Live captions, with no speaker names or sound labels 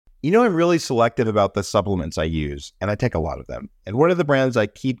I'm really selective about the supplements I use, and I take a lot of them. And one of the brands I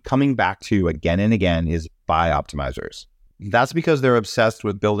keep coming back to again and again is Bioptimizers. That's because they're obsessed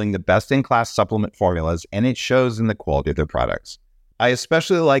with building the best-in-class supplement formulas, and it shows in the quality of their products. I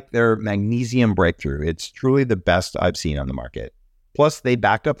especially like their magnesium breakthrough. It's truly the best I've seen on the market. Plus, they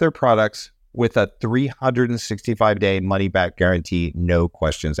backed up their products with a 365-day money-back guarantee, no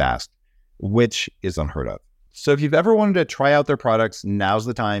questions asked, which is unheard of. So if you've ever wanted to try out their products, now's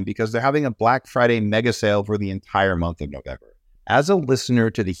the time because they're having a Black Friday mega sale for the entire month of November. As a listener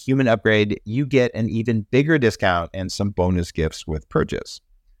to the Human Upgrade, you get an even bigger discount and some bonus gifts with purchase.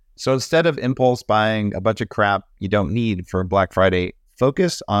 So instead of impulse buying a bunch of crap you don't need for Black Friday,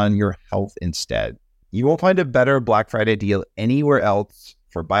 focus on your health instead. You won't find a better Black Friday deal anywhere else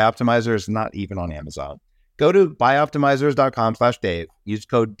for Bioptimizers, not even on Amazon. Go to bioptimizers.com/Dave. Use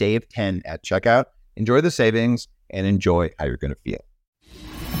code DAVE10 at checkout. Enjoy the savings and enjoy how you're going to feel.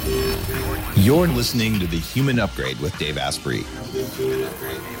 You're listening to The Human Upgrade with Dave Asprey,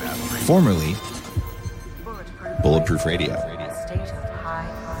 formerly Bulletproof Radio.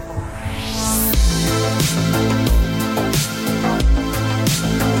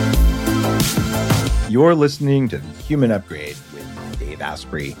 You're listening to The Human Upgrade with Dave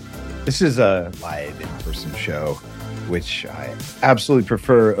Asprey. This is a live in-person show, which I absolutely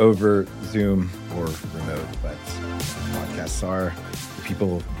prefer over Zoom or remote, but podcasts are the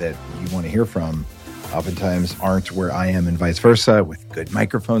people that you want to hear from oftentimes aren't where I am and vice versa with good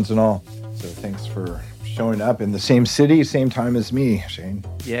microphones and all. So thanks for showing up in the same city, same time as me, Shane.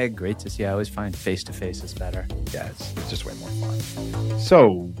 Yeah, great to see you. I always find face-to-face is better. Yeah, it's just way more fun.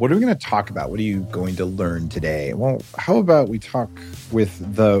 So what are we going to talk about? What are you going to learn today? Well, how about we talk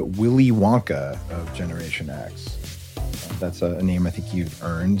with the Willy Wonka of Generation X? That's a name I think you've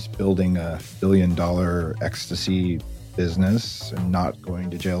earned, building a billion-dollar ecstasy business and not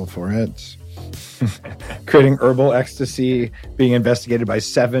going to jail for it. Creating herbal ecstasy, being investigated by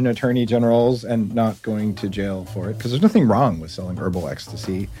 7 attorney generals and not going to jail for it. Because there's nothing wrong with selling herbal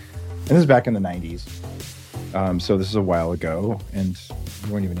ecstasy. And this is back in the 90s. So this is a while ago. And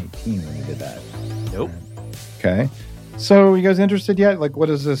you weren't even 18 when you did that. Nope. Okay. So you guys interested yet? Like, what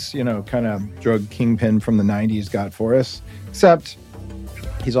is this, kind of drug kingpin from the 90s got for us? Except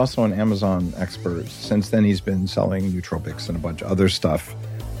he's also an Amazon expert. Since then, he's been selling nootropics and a bunch of other stuff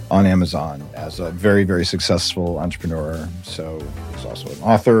on Amazon as a very, very successful entrepreneur. So he's also an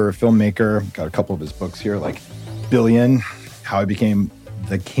author, filmmaker, got a couple of his books here, like Billion, How I Became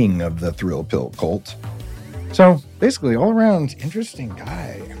the King of the Thrill Pill Cult. So basically, all around interesting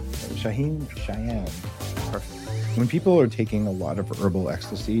guy. Shaahin. Perfect. When people are taking a lot of herbal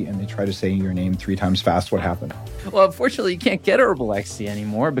ecstasy and they try to say your name 3 times fast, what happened? Well, unfortunately, you can't get herbal ecstasy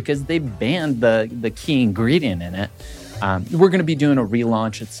anymore because they banned the key ingredient in it. We're going to be doing a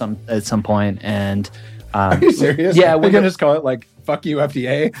relaunch at some point, and are you serious? Yeah, we're going to just call it like "fuck you,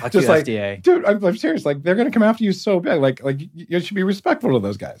 FDA." Fuck just you, like, FDA. Dude, I'm serious. Like they're going to come after you so bad. Like you should be respectful to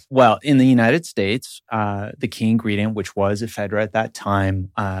those guys. Well, in the United States, the key ingredient, which was ephedra at that time,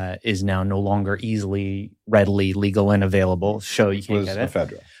 is now no longer readily legal and available. So you can't get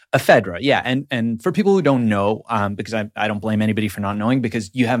it. Ephedra, yeah. And for people who don't know, because I don't blame anybody for not knowing, because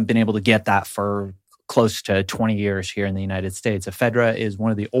you haven't been able to get that for close to 20 years here in the United States. Ephedra is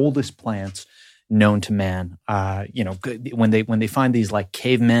one of the oldest plants known to man. When they find these like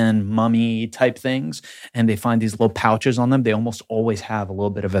caveman mummy type things and they find these little pouches on them, they almost always have a little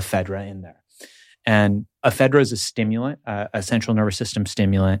bit of ephedra in there. And ephedra is a stimulant, a central nervous system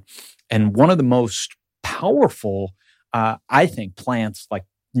stimulant, and one of the most powerful, I think, plants like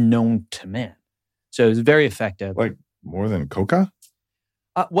known to man. So it's very effective. Like more than coca?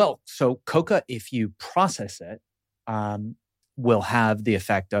 So coca, if you process it, will have the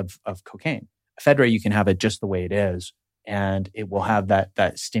effect of cocaine. Ephedra, you can have it just the way it is, and it will have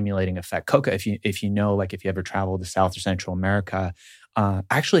that stimulating effect. Coca, if you know, like if you ever travel to South or Central America,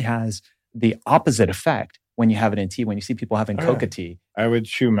 actually has the opposite effect when you have it in tea. When you see people having coca tea, I would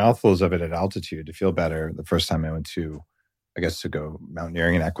chew mouthfuls of it at altitude to feel better. The first time I went to go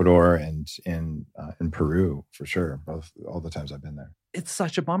mountaineering in Ecuador and in Peru, for sure. All the times I've been there. It's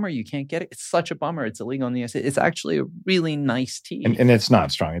such a bummer you can't get it. It's such a bummer. It's illegal in the US. It's actually a really nice tea. And it's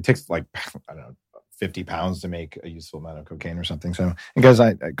not strong. It takes like, 50 pounds to make a useful amount of cocaine or something. So, and guys,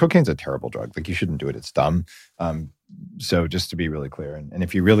 cocaine's a terrible drug. Like you shouldn't do it. It's dumb. So just to be really clear. And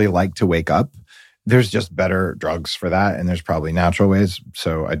if you really like to wake up, there's just better drugs for that. And there's probably natural ways.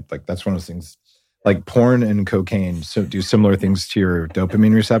 So that's one of those things. Like porn and cocaine do similar things to your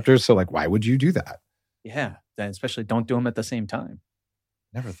dopamine receptors. So like, why would you do that? Yeah. Especially don't do them at the same time.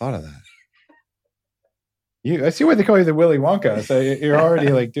 Never thought of that. I see why they call you the Willy Wonka. So you're already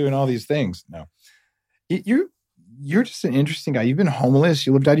like doing all these things. No, you're just an interesting guy. You've been homeless.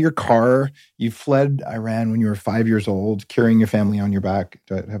 You lived out of your car. You fled Iran when you were 5 years old, carrying your family on your back.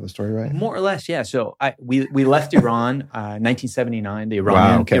 Do I have the story right? More or less, yeah. So we left Iran, 1979, the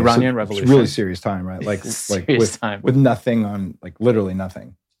Iranian Revolution. It's a really serious time, right? Like with nothing on, like literally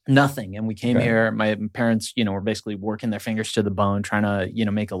nothing. Nothing. And we came here. My parents, were basically working their fingers to the bone, trying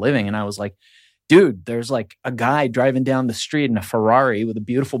to, make a living. And I was like, dude, there's like a guy driving down the street in a Ferrari with a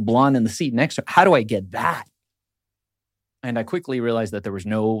beautiful blonde in the seat next to him. How do I get that? And I quickly realized that there was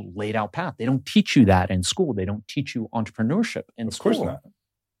no laid out path. They don't teach you that in school. They don't teach you entrepreneurship in school. Of course not.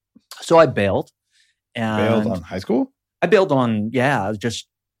 So I bailed. Bailed on high school? I bailed on, just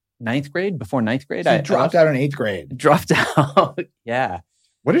ninth grade. Before ninth grade. So you dropped out in eighth grade. Dropped out, yeah.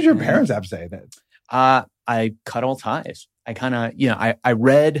 What did your parents have to say then? I cut all ties. I kind of, I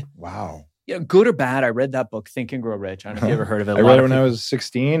read. Wow. Good or bad, I read that book, Think and Grow Rich. I don't know if you ever heard of it. I read it when I was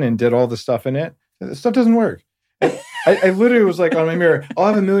 16 and did all the stuff in it. The stuff doesn't work. I literally was like on my mirror,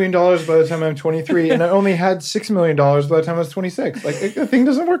 I'll have $1 million by the time I'm 23, and I only had $6 million by the time I was 26. Like, the thing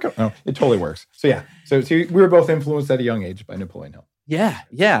doesn't work. No, it totally works. So yeah, so we were both influenced at a young age by Napoleon Hill.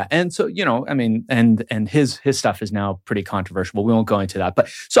 Yeah. And so, and his stuff is now pretty controversial, but we won't go into that. But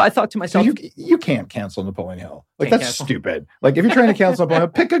so I thought to myself, so you can't cancel Napoleon Hill. Like, that's stupid. Like, if you're trying to cancel Napoleon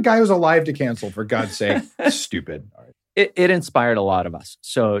Hill, pick a guy who's alive to cancel, for God's sake. Stupid. All right. It inspired a lot of us.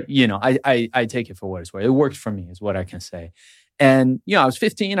 So, I take it for what it's worth. It worked for me is what I can say. And, I was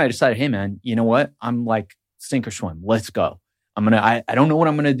 15. I decided, hey, man, you know what? I'm like, sink or swim. Let's go. I don't know what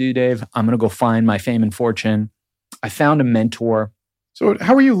I'm going to do, Dave. I'm going to go find my fame and fortune. I found a mentor. So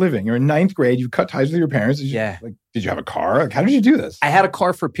how were you living? You're in ninth grade. You cut ties with your parents. Did you have a car? Like, how did you do this? I had a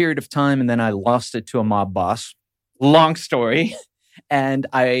car for a period of time, and then I lost it to a mob boss. Long story. And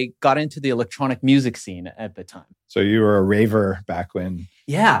I got into the electronic music scene at the time. So you were a raver back when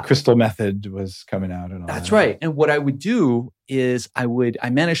Crystal Method was coming out and all that. That's right. And what I would do is I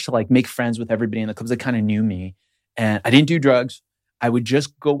managed to like make friends with everybody in the clubs that kind of knew me. And I didn't do drugs. I would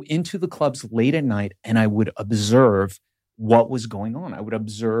just go into the clubs late at night and I would observe what was going on. I would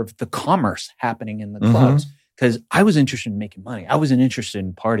observe the commerce happening in the clubs because I was interested in making money. I wasn't interested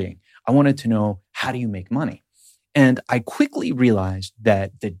in partying. I wanted to know, how do you make money? And I quickly realized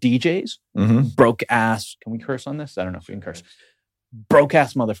that the DJs, broke ass, can we curse on this? I don't know if we can curse. Broke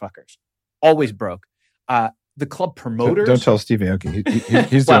ass motherfuckers. Always broke. The club promoters. Don't tell Stevie Aoki.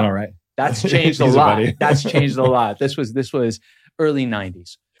 He's doing all right. That's changed a lot. That's changed a lot. This was early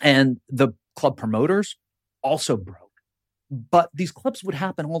 90s. And the club promoters also broke. But these clubs would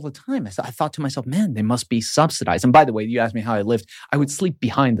happen all the time. I thought to myself, man, they must be subsidized. And by the way, you asked me how I lived. I would sleep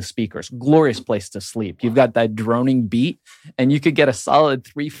behind the speakers. Glorious place to sleep. You've got that droning beat, and you could get a solid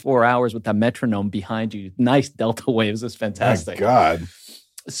 3-4 hours with that metronome behind you. Nice delta waves. It's fantastic. My God.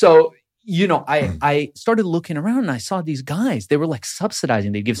 So, I started looking around and I saw these guys. They were like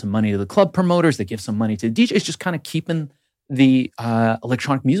subsidizing. They'd give some money to the club promoters. They'd give some money to the DJs, just kind of keeping the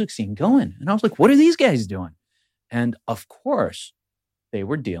electronic music scene going. And I was like, what are these guys doing? And of course, they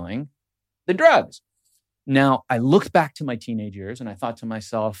were dealing the drugs. Now, I looked back to my teenage years and I thought to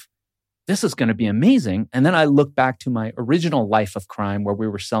myself, this is going to be amazing. And then I looked back to my original life of crime where we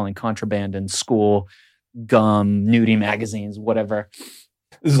were selling contraband in school, gum, nudie magazines, whatever.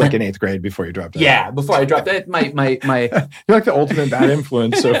 This is like in 8th grade before you dropped out. Yeah, before I dropped out. My You're like the ultimate bad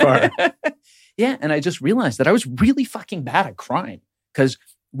influence so far. Yeah, and I just realized that I was really fucking bad at crime because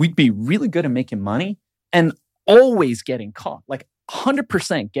we'd be really good at making money and always getting caught, like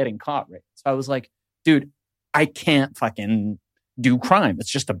 100% getting caught, right? So I was like, dude, I can't fucking do crime. It's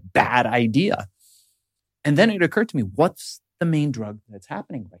just a bad idea. And then it occurred to me, what's the main drug that's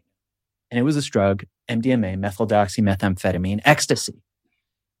happening right now? And it was this drug, MDMA, methyldioxymethamphetamine, ecstasy.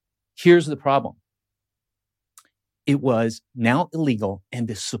 Here's the problem. It was now illegal and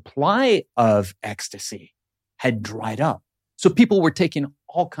the supply of ecstasy had dried up. So people were taking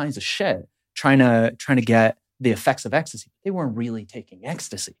all kinds of shit, trying to get the effects of ecstasy. They weren't really taking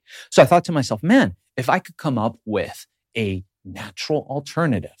ecstasy. So I thought to myself, man, if I could come up with a natural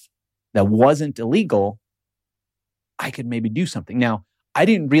alternative that wasn't illegal, I could maybe do something. Now, I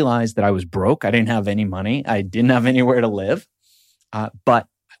didn't realize that I was broke. I didn't have any money. I didn't have anywhere to live. But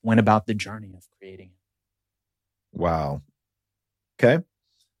I went about the journey of creating it. Wow. Okay.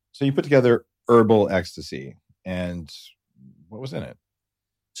 So you put together herbal ecstasy, and what was in it?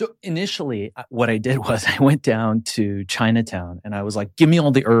 So initially, what I did was I went down to Chinatown and I was like, give me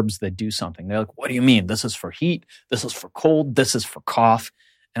all the herbs that do something. They're like, what do you mean? This is for heat. This is for cold. This is for cough.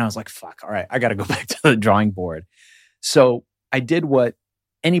 And I was like, fuck, all right, I got to go back to the drawing board. So I did what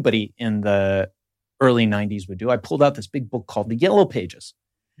anybody in the early 90s would do, I pulled out this big book called The Yellow Pages.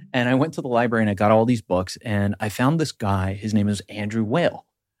 And I went to the library and I got all these books. And I found this guy. His name is Andrew Whale.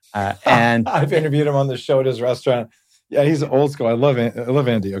 And I've interviewed him on the show at his restaurant. Yeah, he's old school. I love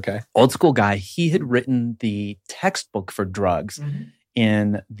Andy. Okay. Old school guy. He had written the textbook for drugs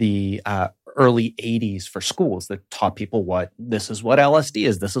in the early 80s for schools that taught people this is what LSD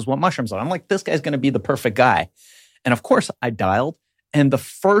is. This is what mushrooms are. I'm like, this guy's going to be the perfect guy. And of course I dialed, and the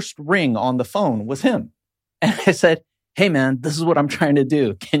first ring on the phone was him. And I said, hey man, this is what I'm trying to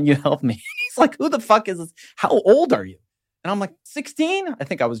do. Can you help me? He's like, who the fuck is this? How old are you? And I'm like, 16? I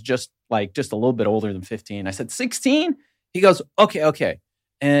think I was just a little bit older than 15. I said, 16? He goes, okay.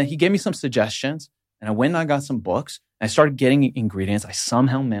 And he gave me some suggestions. And I went and I got some books. I started getting ingredients. I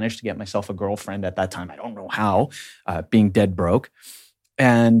somehow managed to get myself a girlfriend at that time. I don't know how, being dead broke.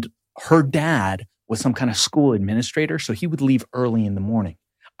 And her dad was some kind of school administrator. So he would leave early in the morning.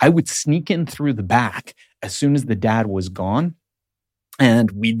 I would sneak in through the back as soon as the dad was gone.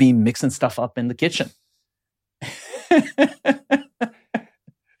 And we'd be mixing stuff up in the kitchen.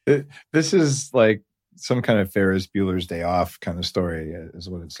 This is like some kind of Ferris Bueller's Day Off kind of story is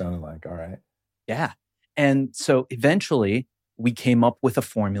what it sounded like. All right. Yeah. And so eventually we came up with a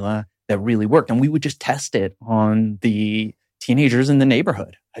formula that really worked. And we would just test it on the teenagers in the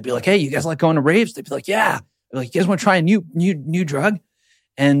neighborhood. I'd be like, hey, you guys like going to raves? They'd be like, yeah. They're like, you guys want to try a new drug?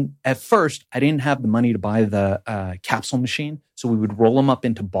 And at first, I didn't have the money to buy the capsule machine. So we would roll them up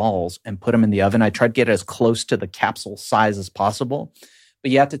into balls and put them in the oven. I tried to get it as close to the capsule size as possible.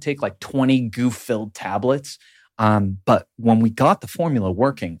 But you have to take like 20 goo-filled tablets. But when we got the formula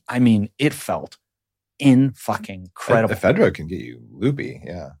working, I mean, it felt fucking incredible. Ephedra can get you loopy,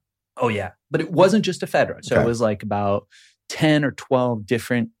 yeah. Oh, yeah. But it wasn't just ephedra. So It was like about 10 or 12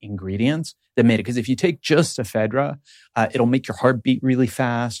 different ingredients that made it. Because if you take just ephedra, it'll make your heart beat really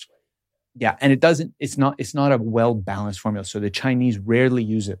fast. Yeah, and it's not a well-balanced formula. So the Chinese rarely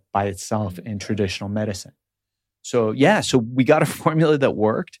use it by itself in traditional medicine. So we got a formula that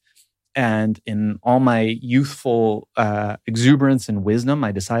worked. And in all my youthful exuberance and wisdom,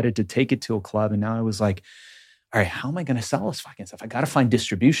 I decided to take it to a club. And now I was like, all right, how am I going to sell this fucking stuff? I got to find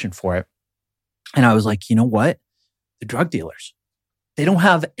distribution for it. And I was like, you know what? The drug dealers, they don't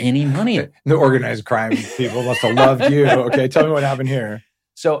have any money. The organized crime people must have loved you. Okay, tell me what happened here.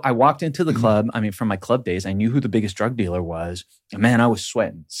 So I walked into the club. I mean, from my club days, I knew who the biggest drug dealer was. And man, I was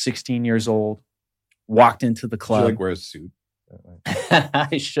sweating. 16 years old, walked into the club. Should wear a suit?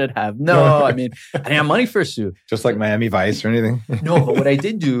 I should have. No, I mean, I didn't have money for a suit. Just like Miami Vice or anything? No, but what I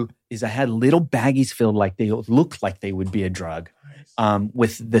did do is I had little baggies filled like they looked like they would be a drug,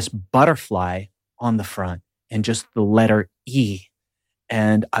 with this butterfly on the front and just the letter E.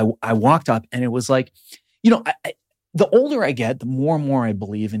 And I walked up and it was like, the older I get, the more and more I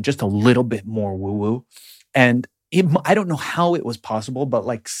believe in just a little bit more woo-woo. And I don't know how it was possible, but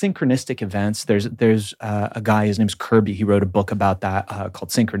like synchronistic events, there's a guy, his name's Kirby. He wrote a book about that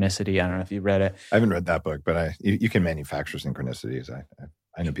called Synchronicity. I don't know if you read it. I haven't read that book, but you can manufacture synchronicities.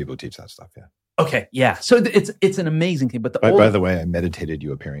 I know people who teach that stuff, yeah. Okay, yeah. So it's an amazing thing. But by the way, I meditated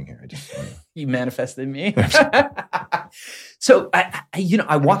you appearing here. You manifested me. So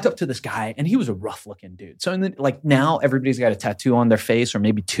I walked up to this guy and he was a rough looking dude. So now everybody's got a tattoo on their face or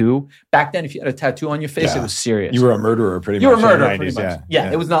maybe two. Back then, if you had a tattoo on your face, it was serious. You were a murderer pretty much. You were a murderer pretty much.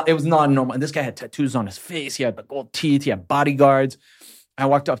 Yeah. It was not normal. And this guy had tattoos on his face. He had the gold teeth. He had bodyguards. I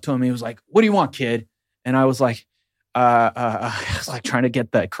walked up to him. He was like, "What do you want, kid?" And I was like, I was like trying to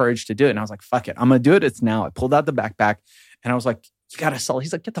get the courage to do it. And I was like, fuck it. I'm going to do it. It's now. I pulled out the backpack and I was like, you got to sell it.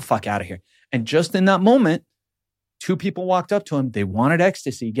 He's like, get the fuck out of here. And just in that moment, two people walked up to him. They wanted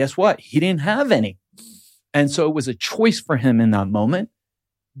ecstasy. Guess what? He didn't have any. And so it was a choice for him in that moment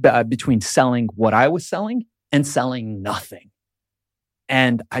between selling what I was selling and selling nothing.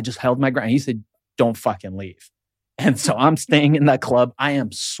 And I just held my ground. He said, don't fucking leave. And so I'm staying in that club. I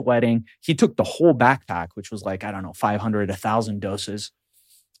am sweating. He took the whole backpack, which was like, I don't know, 500, 1,000 doses.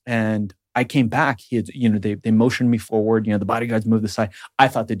 And I came back. He had, they motioned me forward. The bodyguards moved aside. I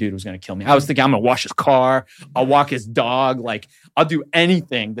thought the dude was going to kill me. I was thinking, I'm going to wash his car. I'll walk his dog. Like, I'll do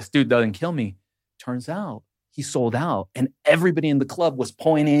anything. This dude doesn't kill me. Turns out he sold out. And everybody in the club was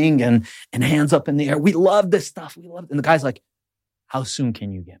pointing and hands up in the air. We love this stuff. We love it. And the guy's like, how soon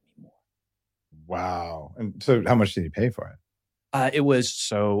can you get me more? Wow. And so how much did he pay for it?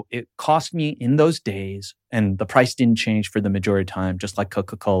 It cost me in those days, and the price didn't change for the majority of time, just like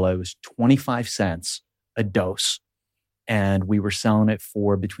Coca-Cola. It was 25 cents a dose. And we were selling it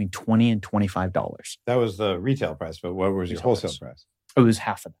for between $20 and $25. That was the retail price, but what was your wholesale price? It was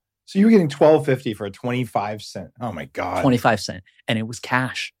half of that. So you were getting $12.50 for a 25 cent. Oh my God. 25 cent. And it was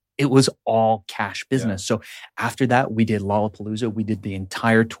cash. It was all cash business. Yeah. So after that, we did Lollapalooza. We did the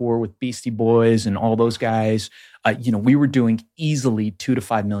entire tour with Beastie Boys and all those guys. We were doing easily $2 to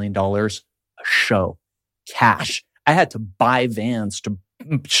 $5 million a show, cash. I had to buy vans to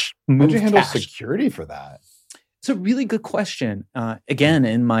move. How'd you handle security for that? It's a really good question. Again,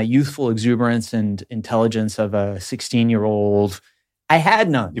 in my youthful exuberance and intelligence of a 16-year-old, I had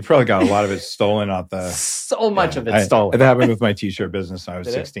none. You probably got a lot of it stolen off the... So much of it stolen. That happened with my t-shirt business when I was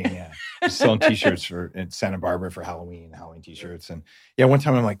 16, yeah. I was selling t-shirts in Santa Barbara for Halloween t-shirts. And one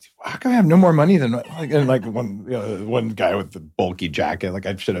time I'm like, how come I have no more money than... one guy with the bulky jacket,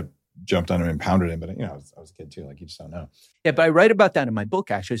 I should have jumped on him and pounded him. But, I was a kid too, you just don't know. Yeah, but I write about that in my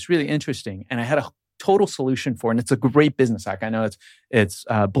book, actually. It's really interesting. And I had a total solution for it. And it's a great business hack. I know it's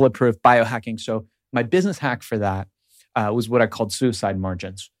bulletproof biohacking. So my business hack for that was what I called suicide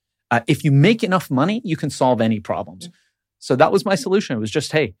margins. If you make enough money, you can solve any problems. So that was my solution. It was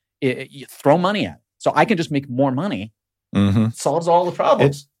just, hey, you throw money at it. So I can just make more money. Mm-hmm. It solves all the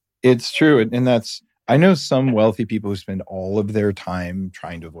problems. It's true. And I know some wealthy people who spend all of their time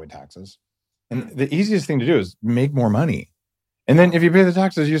trying to avoid taxes. And the easiest thing to do is make more money. And then if you pay the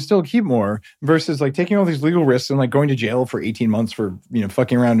taxes, you still keep more versus taking all these legal risks and going to jail for 18 months for,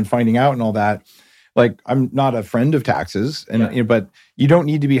 fucking around and finding out and all that. I'm not a friend of taxes, but you don't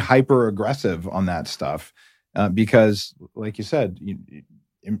need to be hyper aggressive on that stuff because, like you said, you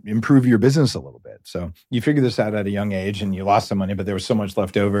improve your business a little bit. So you figure this out at a young age, and you lost some money, but there was so much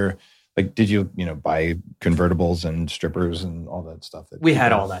left over. Did you buy convertibles and strippers and all that stuff? We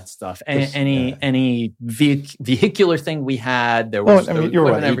had all that stuff. Any vehicular thing we had, there was. Well, you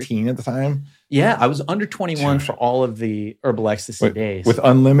were 18 at the time. Yeah, I was under 21 for all of the herbal ecstasy days with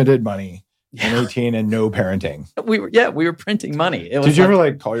unlimited money. And 18 and no parenting. We were printing money. Did you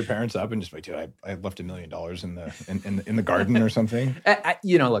ever call your parents up and just dude, I left $1 million in the garden or something?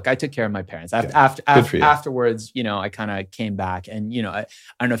 Look, I took care of my parents. Afterwards, I kind of came back, and I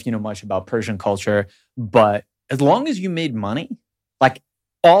don't know if you know much about Persian culture, but as long as you made money,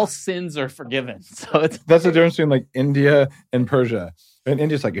 all sins are forgiven. So that's the difference between India and Persia. In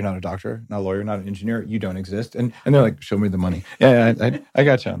India's you're not a doctor, not a lawyer, not an engineer, you don't exist, and they're show me the money. Yeah, I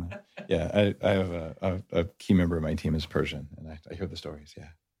got you on that. Yeah, I have a key member of my team is Persian, and I hear the stories. Yeah.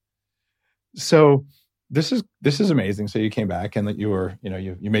 So this is amazing. So you came back, and that you were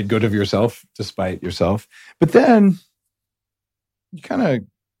you made good of yourself despite yourself, but then you kind of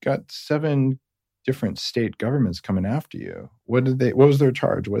got 7 different state governments coming after you. What was their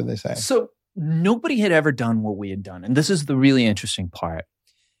charge? What did they say? So nobody had ever done what we had done, and this is the really interesting part.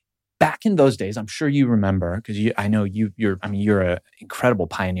 Back in those days, I'm sure you remember, because I know you're an incredible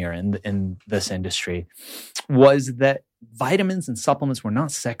pioneer in this industry, was that vitamins and supplements were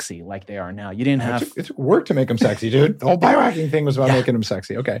not sexy like they are now. You didn't have... It took work to make them sexy, dude. The whole biohacking thing was about making them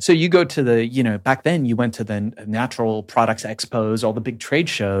sexy. Okay. So you go to the, back then you went to the natural products expos, all the big trade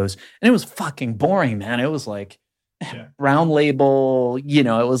shows, and it was fucking boring, man. It was brown label, it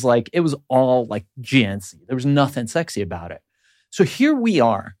was all GNC. There was nothing sexy about it. So here we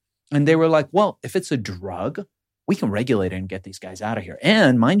are. And they were like, well, if it's a drug, we can regulate it and get these guys out of here.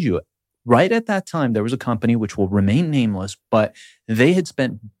 And mind you, right at that time, there was a company which will remain nameless, but they had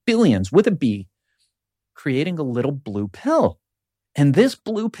spent billions with a B creating a little blue pill. And this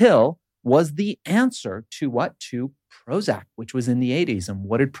blue pill was the answer to what? To Prozac, which was in the 80s. And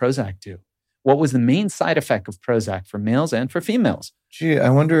what did Prozac do? What was the main side effect of Prozac for males and for females? Gee, I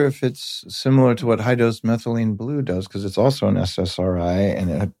wonder if it's similar to what high-dose methylene blue does, because it's also an SSRI,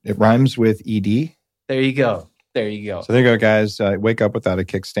 and it rhymes with ED. There you go. So there you go, guys. Wake up without a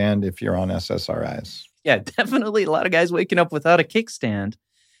kickstand if you're on SSRIs. Yeah, definitely a lot of guys waking up without a kickstand.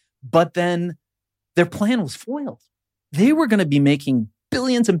 But then their plan was foiled. They were going to be making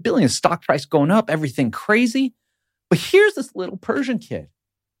billions and billions, stock price going up, everything crazy. But here's this little Persian kid.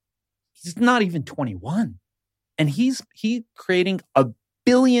 He's not even 21. And he's creating $1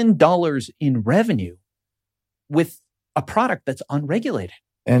 billion in revenue with a product that's unregulated.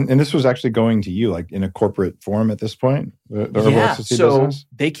 And this was actually going to you, in a corporate form at this point? The herbal ecstasy business?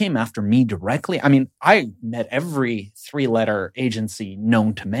 They came after me directly. I mean, I met every 3-letter agency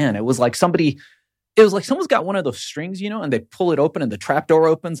known to man. It was like someone's got one of those strings, and they pull it open and the trapdoor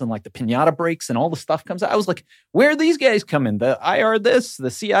opens and the pinata breaks and all the stuff comes out. I was like, where are these guys coming? The IR this,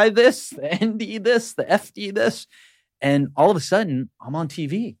 the CI this, the ND this, the FD this. And all of a sudden, I'm on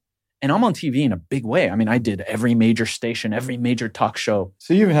TV. And I'm on TV in a big way. I mean, I did every major station, every major talk show.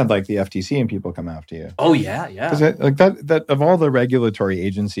 So you even had the FTC and people come after you. Oh, yeah. Because that of all the regulatory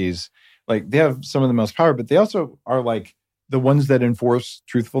agencies, they have some of the most power, but they also are the ones that enforce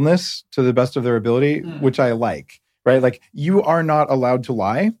truthfulness to the best of their ability, which I like, right? You are not allowed to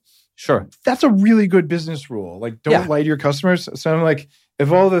lie. Sure. That's a really good business rule. Like, don't lie to your customers. So I'm like,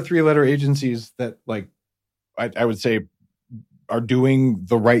 if all the 3-letter agencies that like, I would say are doing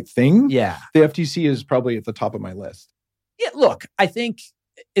the right thing, the FTC is probably at the top of my list. Yeah, look, I think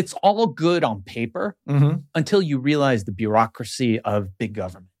it's all good on paper until you realize the bureaucracy of big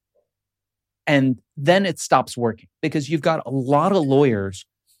government. And then it stops working because you've got a lot of lawyers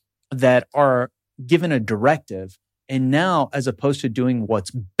that are given a directive. And now, as opposed to doing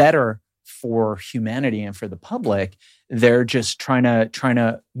what's better for humanity and for the public, they're just trying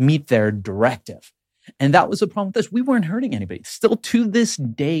to meet their directive. And that was the problem with this. We weren't hurting anybody. Still to this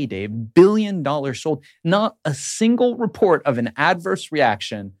day, Dave, $1 billion sold. Not a single report of an adverse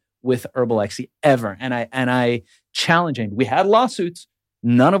reaction with Herbal XC ever. And I challenge him. We had lawsuits.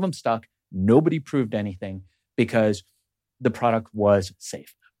 None of them stuck. Nobody proved anything because the product was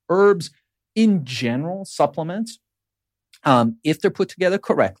safe. Herbs, in general, supplements, if they're put together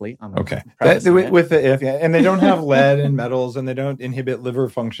correctly. With the if, and they don't have lead and metals, and they don't inhibit liver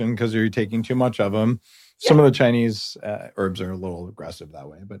function because you're taking too much of them. Some of the Chinese herbs are a little aggressive that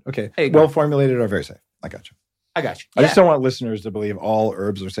way, but well formulated are very safe. I got you. Yeah. I just don't want listeners to believe all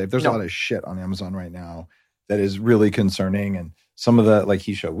herbs are safe. There's a lot of shit on Amazon right now that is really concerning, and some of the like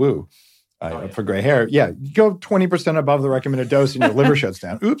Hisha Wu. For gray hair, you go 20% above the recommended dose and your liver shuts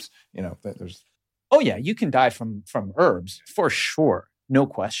down. Oops, there's. Oh yeah, you can die from herbs for sure, no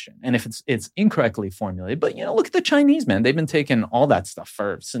question. And if it's incorrectly formulated, but look at the Chinese, man. They've been taking all that stuff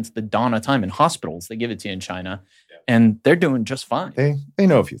since the dawn of time in hospitals. They give it to you in China, and they're doing just fine. They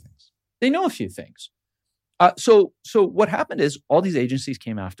know a few things. So what happened is all these agencies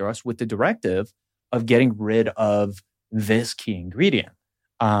came after us with the directive of getting rid of this key ingredient.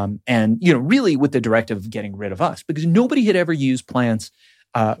 And really with the directive of getting rid of us, because nobody had ever used plants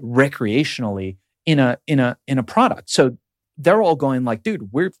recreationally in a product. So they're all going like, dude,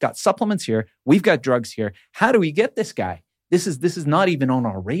 we've got supplements here, we've got drugs here. How do we get this guy? This is not even on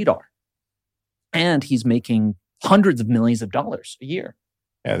our radar. And he's making hundreds of millions of dollars a year.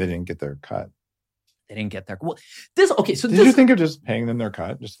 Yeah, they didn't get their cut. Well, did you think of just paying them their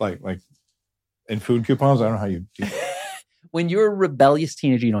cut, just like in food coupons? I don't know how you do that. When you're a rebellious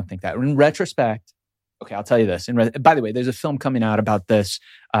teenager, you don't think that. In retrospect, I'll tell you this. By the way, there's a film coming out about this.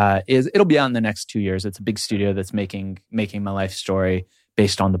 It'll be out in the next 2 years. It's a big studio that's making my life story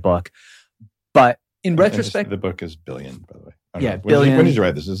based on the book. But in retrospect, the book is Billion, by the way. Billion. When did you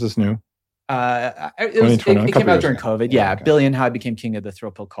write this? Is this new? It came out during COVID. Yeah, okay. Billion, How I Became King of the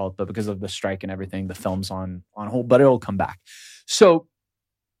Thrill Pill Cult, but because of the strike and everything, the film's on hold. But it'll come back. So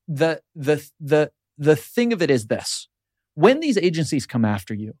the thing of it is this. When these agencies come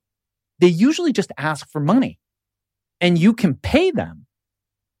after you, they usually just ask for money and you can pay them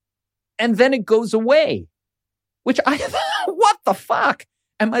and then it goes away, which what the fuck?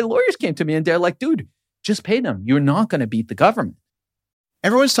 And my lawyers came to me and they're like, dude, just pay them. You're not going to beat the government.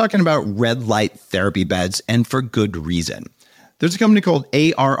 Everyone's talking about red light therapy beds, and for good reason. There's a company called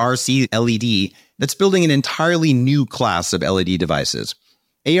ARRC LED that's building an entirely new class of LED devices.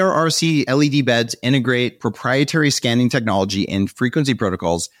 ARRC LED beds integrate proprietary scanning technology and frequency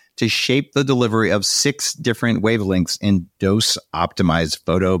protocols to shape the delivery of 6 different wavelengths in dose-optimized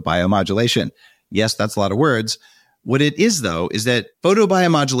photobiomodulation. Yes, that's a lot of words. What it is, though, is that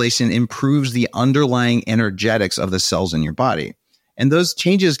photobiomodulation improves the underlying energetics of the cells in your body. And those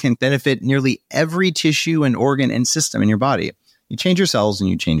changes can benefit nearly every tissue and organ and system in your body. You change your cells and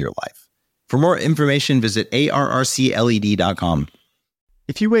you change your life. For more information, visit arrcled.com.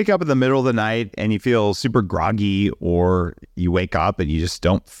 If you wake up in the middle of the night and you feel super groggy, or you wake up and you just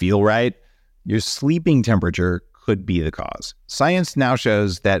don't feel right, your sleeping temperature could be the cause. Science now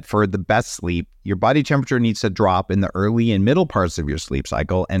shows that for the best sleep, your body temperature needs to drop in the early and middle parts of your sleep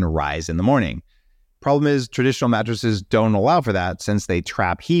cycle and rise in the morning. Problem is, traditional mattresses don't allow for that since they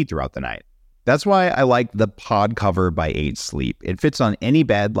trap heat throughout the night. That's why I like the Pod Cover by 8 Sleep. It fits on any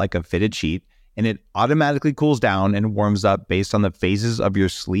bed like a fitted sheet, and it automatically cools down and warms up based on the phases of your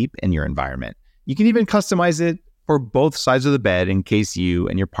sleep and your environment. You can even customize it for both sides of the bed in case you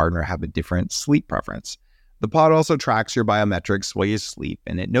and your partner have a different sleep preference. The pod also tracks your biometrics while you sleep,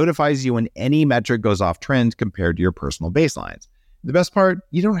 and it notifies you when any metric goes off trend compared to your personal baselines. The best part,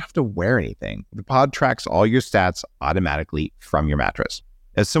 you don't have to wear anything. The pod tracks all your stats automatically from your mattress.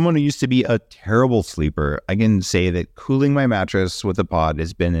 As someone who used to be a terrible sleeper, I can say that cooling my mattress with a pod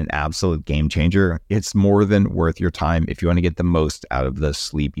has been an absolute game changer. It's more than worth your time if you want to get the most out of the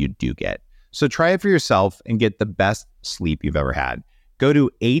sleep you do get. So try it for yourself and get the best sleep you've ever had. Go to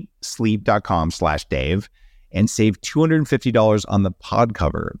 8sleep.com/Dave and save $250 on the pod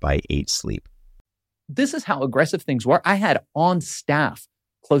cover by 8 Sleep. This is how aggressive things were. I had on staff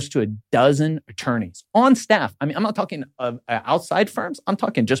close to a dozen attorneys on staff. I mean, I'm not talking of outside firms. I'm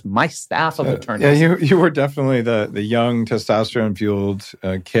talking just my staff of attorneys. Yeah, you were definitely the young testosterone-fueled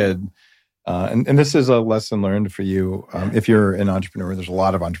kid. And this is a lesson learned for you. If you're an entrepreneur, there's a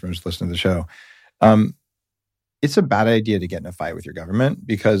lot of entrepreneurs listening to the show. It's a bad idea to get in a fight with your government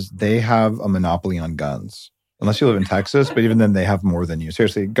because they have a monopoly on guns. Unless you live in Texas, but even then they have more than you.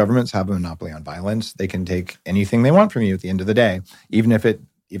 Seriously, governments have a monopoly on violence. They can take anything they want from you at the end of the day. Even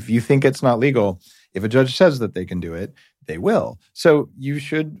if you think it's not legal, if a judge says that they can do it, they will. So you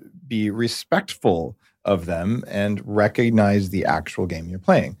should be respectful of them and recognize the actual game you're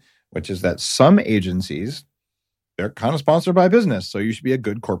playing, which is that some agencies, they're kind of sponsored by business. So you should be a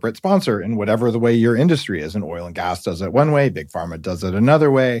good corporate sponsor in whatever the way your industry is. And oil and gas does it one way, big pharma does it another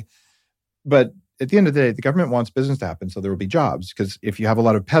way. But at the end of the day, the government wants business to happen, so there will be jobs. Because if you have a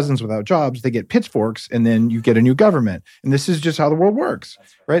lot of peasants without jobs, they get pitchforks, and then you get a new government. And this is just how the world works,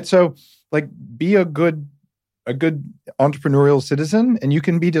 right? So, like, be a good entrepreneurial citizen, and you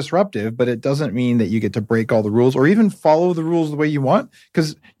can be disruptive, but it doesn't mean that you get to break all the rules or even follow the rules the way you want.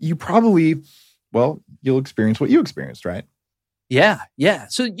 Because you probably, you'll experience what you experienced, right? Yeah.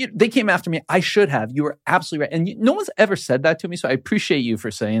 So they came after me. I should have. You were absolutely right. And no one's ever said that to me. So I appreciate you for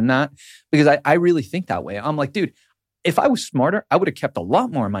saying that because I really think that way. I'm like, dude, if I was smarter, I would have kept a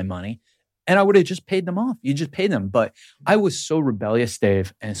lot more of my money and I would have just paid them off. You just pay them. But I was so rebellious,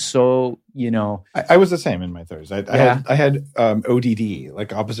 Dave. And so, I was the same in my 30s. I had ODD,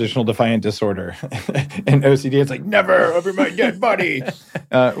 like oppositional defiant disorder. And OCD, it's like, never over my dead body,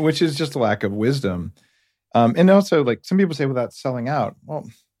 which is just a lack of wisdom. And also, like, some people say, well, that's selling out. Well,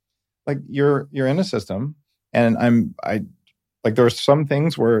 like, you're in a system, and there are some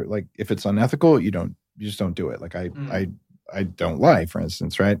things where, like, if it's unethical, you just don't do it. Like, I don't lie, for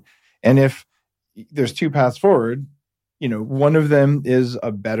instance, right? And if there's two paths forward, one of them is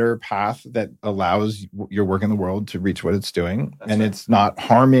a better path that allows your work in the world to reach what it's doing, and it's not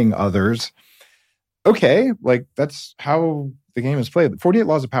harming others. Okay, like, that's how the game is played. 48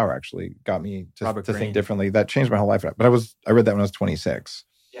 Laws of Power actually got me to think differently. That changed my whole life. But I read that when I was 26.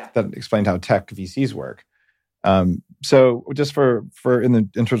 Yeah. That explained how tech VCs work. So just for in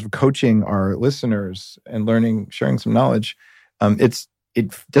terms of coaching our listeners and sharing some knowledge,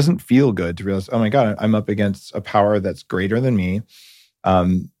 it doesn't feel good to realize, oh my God, I'm up against a power that's greater than me.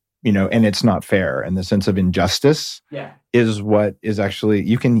 And it's not fair. And the sense of injustice is what is actually,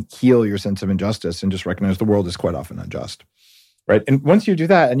 you can heal your sense of injustice and just recognize the world is quite often unjust. Right. And once you do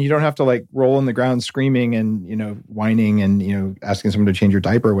that, and you don't have to, like, roll on the ground screaming and, whining and, asking someone to change your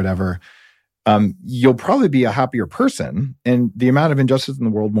diaper or whatever, you'll probably be a happier person, and the amount of injustice in the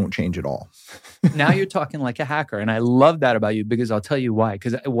world won't change at all. Now you're talking like a hacker. And I love that about you, because I'll tell you why.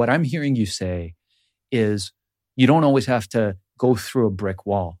 Because what I'm hearing you say is you don't always have to go through a brick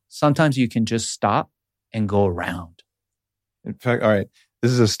wall. Sometimes you can just stop and go around. In fact, all right,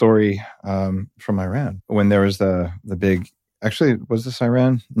 this is a story from Iran when there was the big. Actually, was this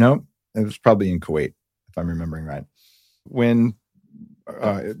Iran? No, it was probably in Kuwait, if I'm remembering right. When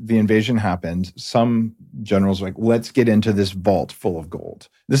the invasion happened, some generals were like, let's get into this vault full of gold.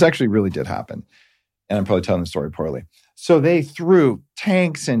 This actually really did happen. And I'm probably telling the story poorly. So they threw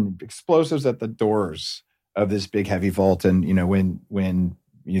tanks and explosives at the doors of this big, heavy vault. And, when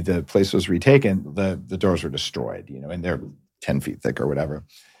the place was retaken, the doors were destroyed, and they're 10 feet thick or whatever.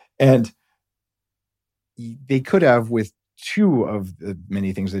 And they could have, with two of the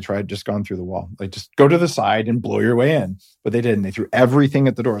many things they tried, just gone through the wall. Like, just go to the side and blow your way in. But they didn't. They threw everything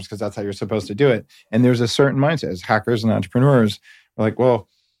at the doors because that's how you're supposed to do it. And there's a certain mindset as hackers and entrepreneurs. We're like, well,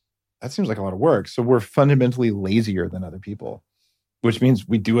 that seems like a lot of work. So we're fundamentally lazier than other people, which means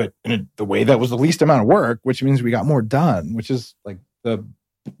we do it in the way that was the least amount of work, which means we got more done, which is like the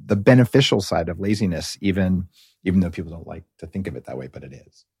beneficial side of laziness, even though people don't like to think of it that way, but it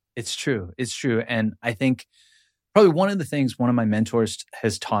is. It's true. It's true. And I think probably one of the things one of my mentors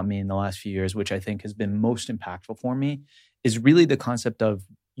has taught me in the last few years, which I think has been most impactful for me, is really the concept of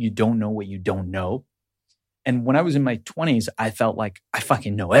you don't know what you don't know. And when I was in my 20s, I felt like I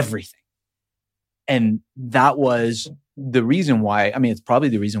fucking know everything. And that was the reason why, it's probably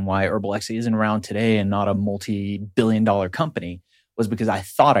the reason why Herbalexy isn't around today and not a multi-billion-dollar company, was because I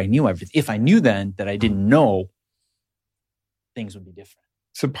thought I knew everything. If I knew then that I didn't know, things would be different.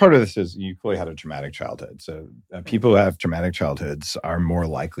 So part of this is you clearly had a traumatic childhood. So people who have traumatic childhoods are more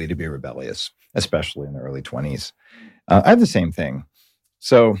likely to be rebellious, especially in the early 20s. I have the same thing.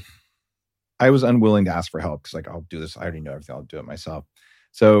 So I was unwilling to ask for help because, like, I'll do this. I already know everything. I'll do it myself.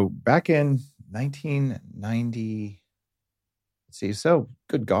 So back in 1990,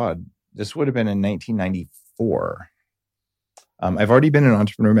 good God, this would have been in 1994. I've already been in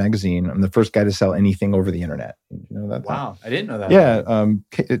Entrepreneur Magazine. I'm the first guy to sell anything over the internet. You know that? Wow, I didn't know that. Yeah.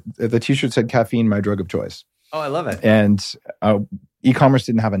 The t-shirt said caffeine, my drug of choice. Oh, I love it. And e-commerce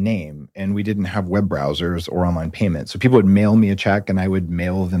didn't have a name, and we didn't have web browsers or online payments. So people would mail me a check, and I would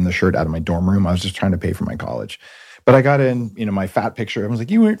mail them the shirt out of my dorm room. I was just trying to pay for my college. But I got in, my fat picture. I was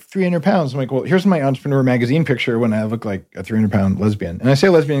like, you weren't 300 pounds. I'm like, well, here's my Entrepreneur Magazine picture when I look like a 300-pound lesbian. And I say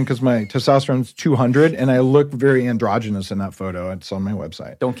lesbian because my testosterone's 200, and I look very androgynous in that photo. It's on my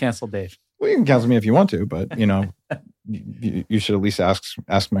website. Don't cancel Dave. Well, you can cancel me if you want to, but, you should at least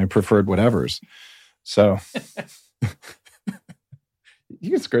ask my preferred whatevers. So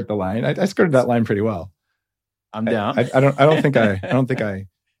you can skirt the line. I skirted that line pretty well. I'm down. I don't think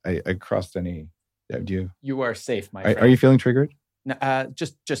I crossed any. Do you? You are safe, my friend. Are you feeling triggered? No,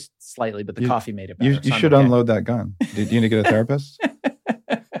 just slightly, but the coffee made it better. You should unload that gun. Do you need to get a therapist?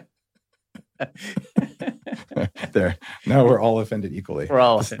 There. Now we're all offended equally. We're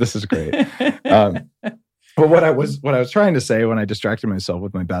all offended. This is great. But what I was trying to say when I distracted myself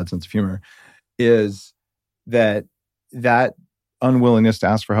with my bad sense of humor is that unwillingness to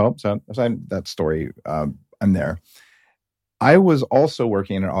ask for help. So that story, I'm there. I was also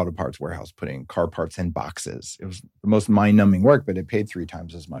working in an auto parts warehouse putting car parts in boxes. It was the most mind-numbing work, but it paid 3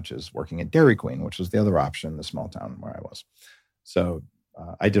 times as much as working at Dairy Queen, which was the other option in the small town where I was. So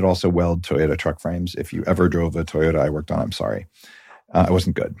I did also weld Toyota truck frames. If you ever drove a Toyota I worked on, I'm sorry. I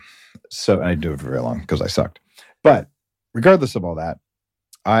wasn't good. So I didn't do it for very long because I sucked. But regardless of all that,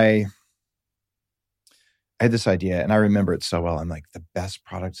 I had this idea, and I remember it so well. I'm like, the best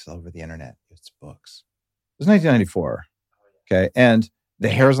product to sell over the internet, it's books. It was 1994. Okay. And the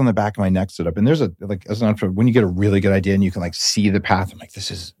hairs on the back of my neck stood up. And there's when you get a really good idea and you can see the path, I'm like,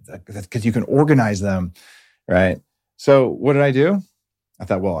 this is because you can organize them. Right. So what did I do? I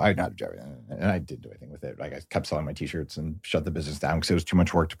thought, well, I got to, and I didn't do anything with it. I kept selling my t-shirts and shut the business down because it was too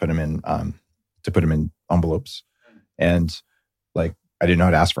much work to put them in envelopes. And I didn't know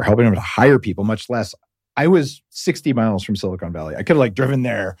how to ask for help. I didn't know how to hire people, much less. I was 60 miles from Silicon Valley. I could have driven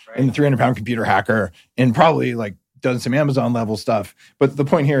there in the 300-pound computer hacker and probably done some Amazon level stuff. But the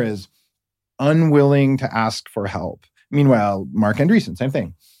point here is unwilling to ask for help. Meanwhile, Mark Andreessen, same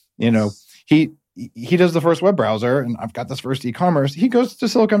thing. He does the first web browser, and I've got this first e-commerce. He goes to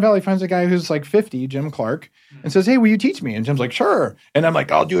Silicon Valley, finds a guy who's 50, Jim Clark, and says, hey, will you teach me? And Jim's like, sure. And I'm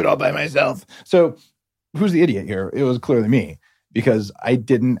like, I'll do it all by myself. So who's the idiot here? It was clearly me, because I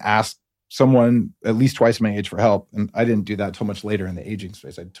didn't ask someone at least twice my age for help. And I didn't do that till much later in the aging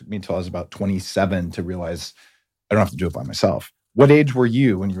space. It took me until I was about 27 to realize I don't have to do it by myself. What age were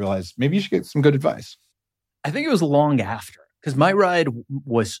you when you realized maybe you should get some good advice? I think it was long after, because my ride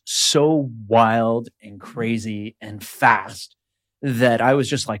was so wild and crazy and fast that I was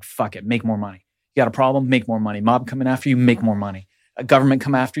just like, fuck it, make more money. You got a problem? Make more money. Mob coming after you? Make more money. A government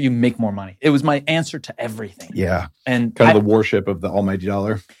come after you? Make more money. It was my answer to everything. Yeah. And kind of the worship of the almighty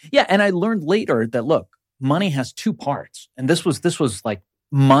dollar. Yeah. And I learned later that, look, money has 2 parts. And this was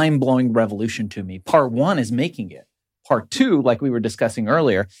mind-blowing revolution to me. Part 1 is making it. Part 2, like we were discussing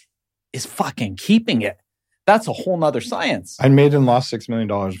earlier, is fucking keeping it. That's a whole nother science. I made and lost $6 million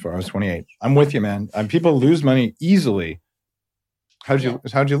before I was 28. I'm with you, man. People lose money easily. How'd you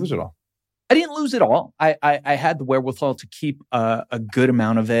lose it all? I didn't lose it all. I had the wherewithal to keep a good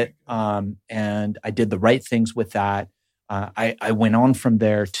amount of it. And I did the right things with that. I went on from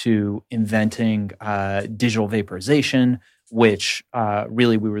there to inventing digital vaporization, which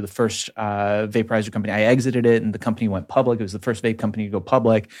really we were the first vaporizer company. I exited it and the company went public. It was the first vape company to go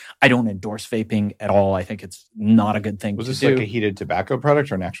public. I don't endorse vaping at all. I think it's not a good thing to do. Was this a heated tobacco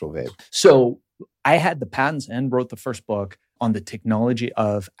product or an actual vape? So I had the patents and wrote the first book on the technology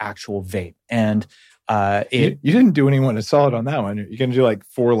of actual vape. And you didn't do anyone a solid on that one. You're going to do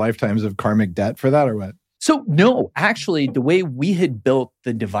 4 lifetimes of karmic debt for that or what? So no, actually, the way we had built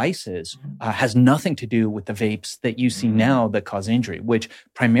the devices has nothing to do with the vapes that you see now that cause injury, which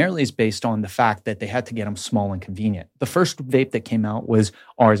primarily is based on the fact that they had to get them small and convenient. The first vape that came out was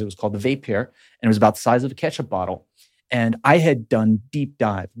ours. It was called the Vape Here, and it was about the size of a ketchup bottle. And I had done deep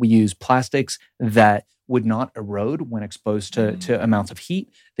dive. We used plastics that would not erode when exposed to amounts of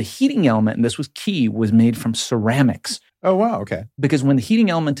heat. The heating element, and this was key, was made from ceramics. Oh, wow. Okay. Because when the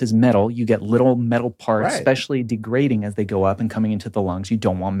heating element is metal, you get little metal parts, especially degrading as they go up and coming into the lungs. You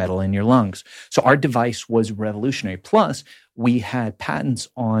don't want metal in your lungs. So our device was revolutionary. Plus, we had patents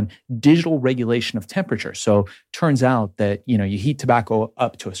on digital regulation of temperature. So turns out that, you heat tobacco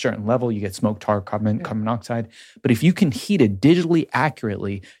up to a certain level, you get smoke, tar, carbon monoxide. But if you can heat it digitally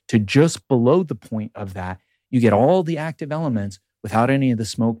accurately to just below the point of that, you get all the active elements without any of the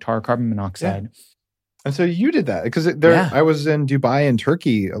smoke, tar, carbon monoxide. And so you did that because I was in Dubai and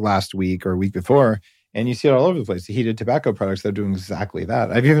Turkey last week or week before, and you see it all over the place. The heated tobacco products, they're doing exactly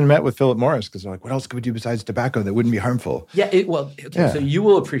that. I've even met with Philip Morris because they're like, what else could we do besides tobacco that wouldn't be harmful? Yeah, so you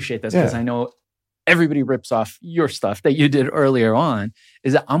will appreciate this because I know everybody rips off your stuff that you did earlier on,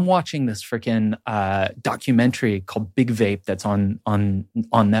 is that I'm watching this freaking documentary called Big Vape that's on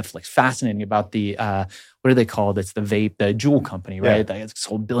Netflix. Fascinating about the, what are they called? It's the vape, the Juul company, right? Yeah. That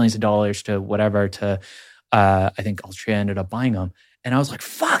sold billions of dollars to whatever, I think Altria ended up buying them. And I was like,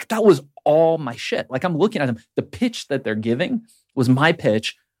 fuck, that was all my shit. Like I'm looking at them. The pitch that they're giving was my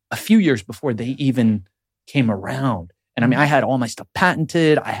pitch a few years before they even came around. And I mean, I had all my stuff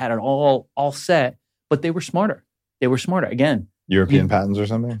patented. I had it all set, but they were smarter. Again. European patents or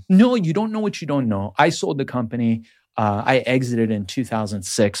something? No, you don't know what you don't know. I sold the company. I exited in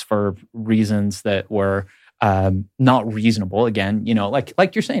 2006 for reasons that were not reasonable. Again,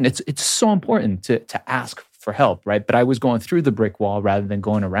 like you're saying, it's so important to ask for help, right? But I was going through the brick wall rather than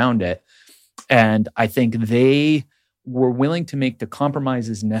going around it. And I think they were willing to make the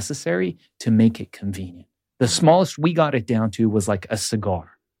compromises necessary to make it convenient. The smallest we got it down to was like a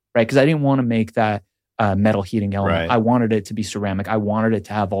cigar, right? Because I didn't want to make that metal heating element. Right. I wanted it to be ceramic. I wanted it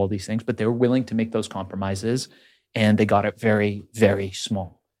to have all these things, but they were willing to make those compromises, and they got it very, very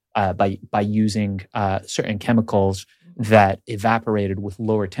small by using certain chemicals that evaporated with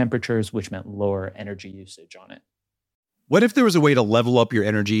lower temperatures, which meant lower energy usage on it. What if there was a way to level up your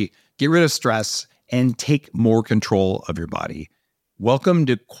energy, get rid of stress, and take more control of your body? Welcome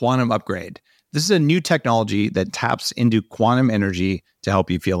to Quantum Upgrade. This is a new technology that taps into quantum energy to help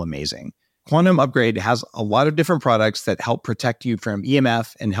you feel amazing. Quantum Upgrade has a lot of different products that help protect you from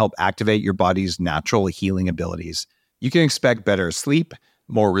EMF and help activate your body's natural healing abilities. You can expect better sleep,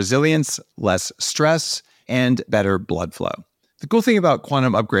 more resilience, less stress, and better blood flow. The cool thing about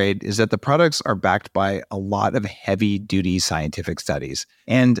Quantum Upgrade is that the products are backed by a lot of heavy-duty scientific studies,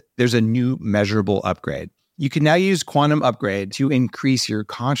 and there's a new measurable upgrade. You can now use Quantum Upgrade to increase your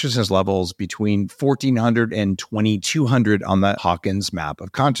consciousness levels between 1400 and 2200 on the Hawkins map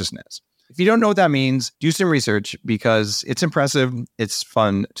of consciousness. If you don't know what that means, do some research because it's impressive, it's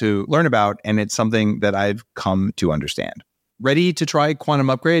fun to learn about, and it's something that I've come to understand. Ready to try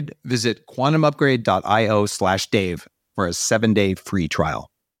Quantum Upgrade? Visit quantumupgrade.io/Dave for a 7-day free trial.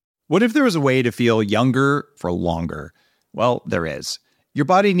 What if there was a way to feel younger for longer? Well, there is. Your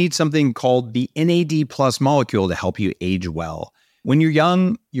body needs something called the NAD+ molecule to help you age well. When you're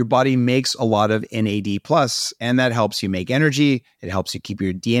young, your body makes a lot of NAD+, and that helps you make energy, it helps you keep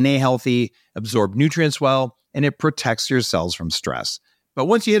your DNA healthy, absorb nutrients well, and it protects your cells from stress. But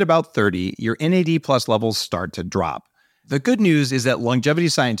once you hit about 30, your NAD+ levels start to drop. The good news is that longevity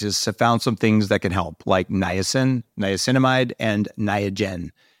scientists have found some things that can help, like niacin, niacinamide, and Niagen.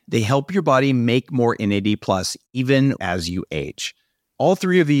 They help your body make more NAD+, even as you age. All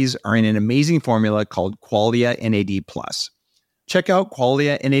three of these are in an amazing formula called Qualia NAD+. Check out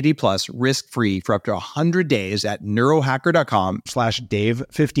Qualia NAD+ risk-free for up to 100 days at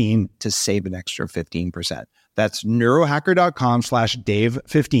neurohacker.com/Dave15 to save an extra 15%. That's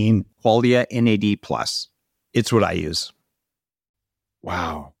neurohacker.com/Dave15, Qualia NAD+. It's what I use.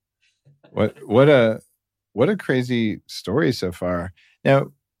 Wow. What a crazy story so far.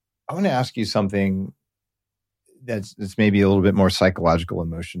 Now, I want to ask you something that's maybe a little bit more psychological,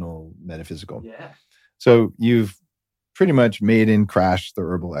 emotional, metaphysical. Yeah. So you've pretty much made and crashed the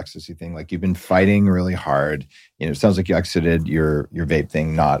herbal ecstasy thing. Like you've been fighting really hard. It sounds like you exited your vape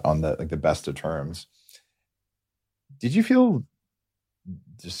thing not on the best of terms. Did you feel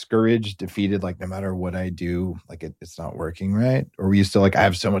discouraged, defeated, like no matter what I do, like it's not working right? Or were you still like, I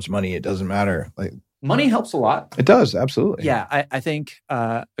have so much money, it doesn't matter? Like money helps a lot. It does, absolutely. Yeah, I think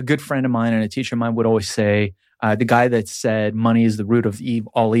a good friend of mine and a teacher of mine would always say, the guy that said money is the root of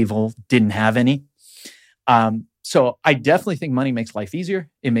all evil didn't have any. So I definitely think money makes life easier.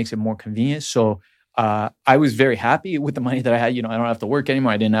 It makes it more convenient. So I was very happy with the money that I had. I don't have to work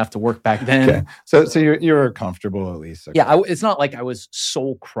anymore. I didn't have to work back then. Okay. So you're comfortable at least. Okay. Yeah, it's not like I was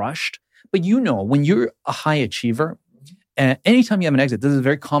soul crushed. But when you're a high achiever, and anytime you have an exit, this is a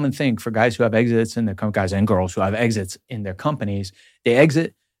very common thing for guys who have exits in their guys and girls who have exits in their companies. They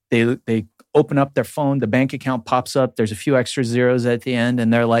exit, they open up their phone, the bank account pops up, there's a few extra zeros at the end,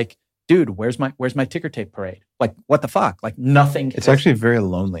 and they're like, dude, where's my ticker tape parade? Like, what the fuck? Like nothing. It's actually very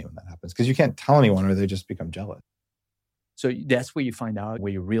lonely when that happens because you can't tell anyone or they just become jealous. So that's where you find out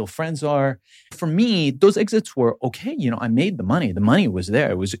where your real friends are. For me, those exits were okay. I made the money. The money was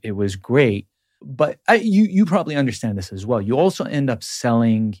there. It was great. But you probably understand this as well. You also end up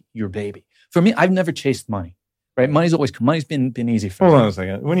selling your baby. For me, I've never chased money, Right? Money's been easy for me. Hold on a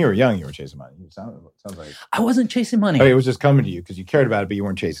second. When you were young, you were chasing money. Sounds like I wasn't chasing money. Oh, it was just coming to you because you cared about it, but you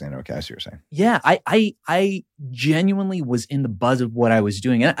weren't chasing it. Okay, I see what you're saying. Yeah, I genuinely was in the buzz of what I was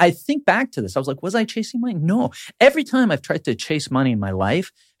doing. And I think back to this. I was like, was I chasing money? No. Every time I've tried to chase money in my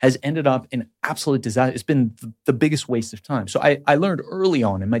life has ended up in absolute disaster. It's been the biggest waste of time. So I learned early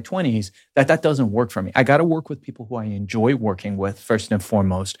on in my 20s that doesn't work for me. I got to work with people who I enjoy working with first and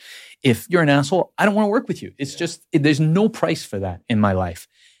foremost. If you're an asshole, I don't want to work with you. It's just, there's no price for that in my life.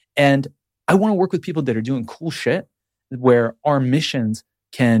 And I want to work with people that are doing cool shit where our missions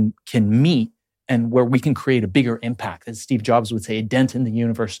can meet and where we can create a bigger impact. As Steve Jobs would say, a dent in the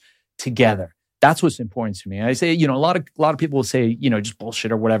universe together. That's what's important to me. And I say, a lot of people will say, just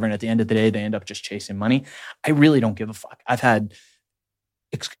bullshit or whatever. And at the end of the day, they end up just chasing money. I really don't give a fuck. I've had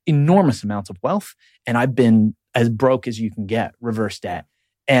enormous amounts of wealth and I've been as broke as you can get, reverse debt.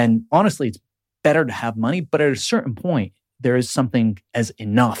 And honestly, it's better to have money, but at a certain point, there is something as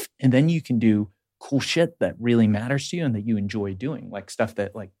enough. And then you can do cool shit that really matters to you and that you enjoy doing, like stuff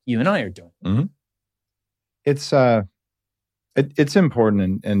that like you and I are doing. Mm-hmm. It's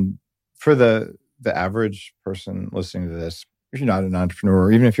important. And for the average person listening to this, if you're not an entrepreneur,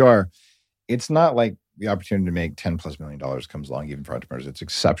 or even if you are, it's not like the opportunity to make $10+ million comes along even for entrepreneurs. It's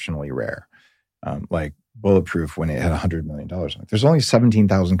exceptionally rare. Like Bulletproof, when it had $100 million. There's only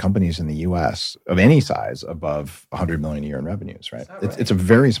 17,000 companies in the U.S. of any size above $100 million a year in revenues, right? It's a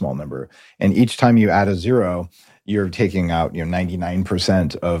very small number. And each time you add a zero, you're taking out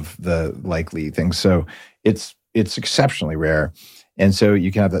 99% of the likely things. So it's exceptionally rare. And so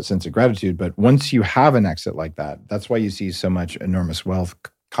you can have that sense of gratitude. But once you have an exit like that, that's why you see so much enormous wealth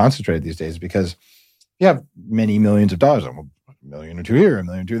concentrated these days, because you have many millions of dollars. $1 million or two here, $1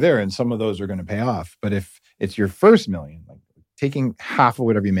 million or two there, and some of those are going to pay off. But if it's your first million, like taking half of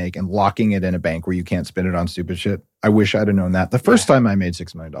whatever you make and locking it in a bank where you can't spend it on stupid shit, I wish I'd have known that the first time I made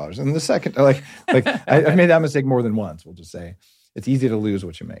 $6 million. And the second, I've made that mistake more than once. We'll just say it's easy to lose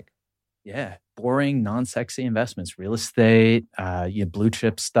what you make. Yeah, boring, non-sexy investments, real estate, blue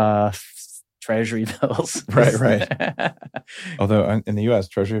chip stuff, treasury bills. Right. Although in the U.S.,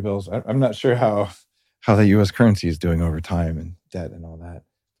 treasury bills, I'm not sure how the U.S. currency is doing over time and debt and all that.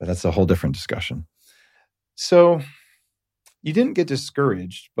 But that's a whole different discussion. So you didn't get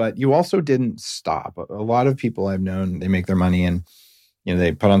discouraged, but you also didn't stop. A lot of people I've known, they make their money and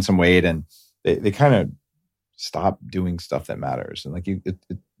they put on some weight and they kind of stop doing stuff that matters. And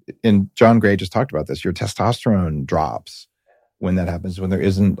and John Gray just talked about this. Your testosterone drops when that happens, when there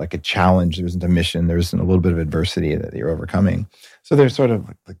isn't like a challenge, there isn't a mission, there isn't a little bit of adversity that you're overcoming. So there's sort of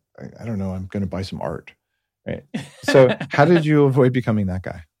like, I don't know, I'm going to buy some art, right? So how did you avoid becoming that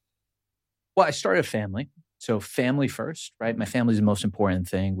guy? Well, I started a family. So family first, right? My family is the most important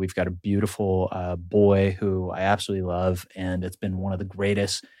thing. We've got a beautiful boy who I absolutely love. And it's been one of the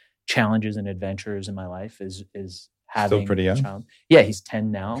greatest challenges and adventures in my life is having still pretty young? a child. Yeah, he's 10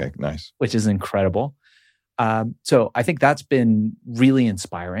 now. Okay, nice. Which is incredible. So I think that's been really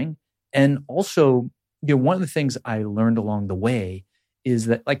inspiring. And also, one of the things I learned along the way is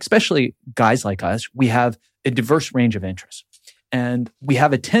that, like, especially guys like us, we have a diverse range of interests. And we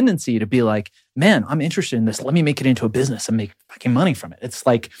have a tendency to be like, man, I'm interested in this. Let me make it into a business and make fucking money from it. It's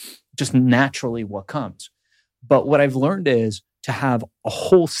like just naturally what comes. But what I've learned is to have a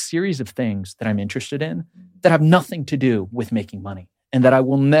whole series of things that I'm interested in that have nothing to do with making money and that I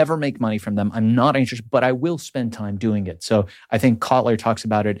will never make money from them. I'm not interested, but I will spend time doing it. So I think Kotler talks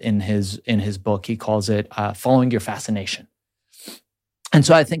about it in his book. He calls it following your fascination. And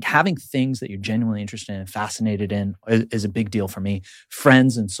so I think having things that you're genuinely interested in and fascinated in is a big deal for me.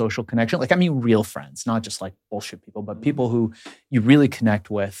 Friends and social connection. Like, I mean, real friends, not just like bullshit people, but people who you really connect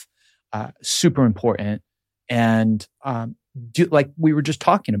with, super important. And like we were just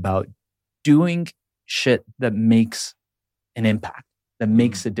talking about, doing shit that makes an impact, that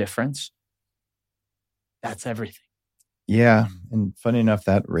makes a difference. That's everything. Yeah. And funny enough,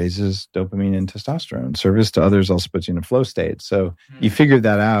 that raises dopamine and testosterone. Service to others also puts you in a flow state. So you figured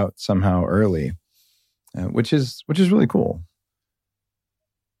that out somehow early, which is really cool.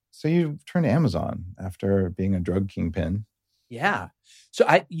 So you turned to Amazon after being a drug kingpin. Yeah. So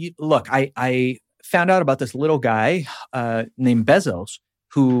I found out about this little guy named Bezos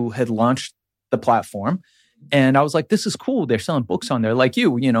who had launched the platform. And I was like, this is cool. They're selling books on there. Like you,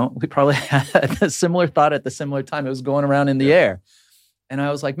 we probably had a similar thought at the similar time. It was going around in the air. And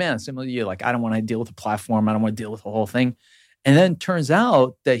I was like, man, similar to you, like, I don't want to deal with the platform. I don't want to deal with the whole thing. And then turns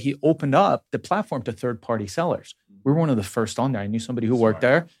out that he opened up the platform to third-party sellers. We were one of the first on there. I knew somebody who worked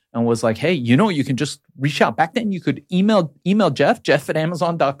there and was like, hey, you can just reach out. Back then, you could email Jeff at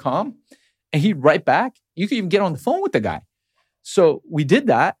Amazon.com. And he'd write back You could even get on the phone with the guy. So we did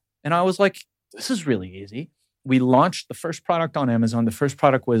that. And I was like, this is really easy. We launched the first product on Amazon. The first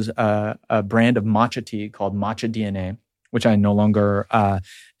product was a brand of matcha tea called Matcha DNA, which I no longer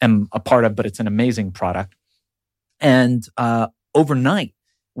am a part of, but it's an amazing product. And overnight,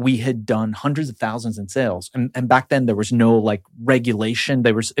 we had done hundreds of thousands in sales. And back then, there was no like regulation.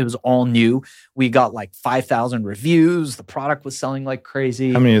 It was all new. We got like 5,000 reviews. The product was selling like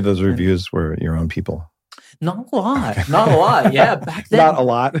crazy. How many of those reviews were your own people? Not a lot. Not a lot. Yeah, back then. Not a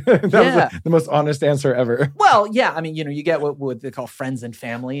lot. That was the most honest answer ever. Well, yeah. I mean, you get what they call friends and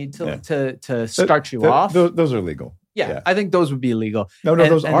family to start you off. Those are legal. Yeah, I think those would be legal. No,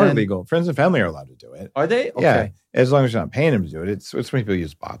 those are legal. Friends and family are allowed to do it. Are they? Okay. Yeah, as long as you're not paying them to do it. It's when people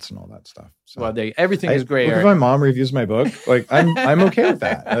use bots and all that stuff. So, well, everything is gray area. If my mom reviews my book, like I'm okay with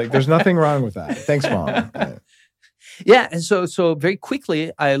that. Like, there's nothing wrong with that. Thanks, Mom. Yeah, and so very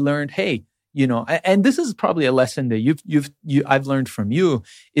quickly I learned, hey, and this is probably a lesson that I've learned from you,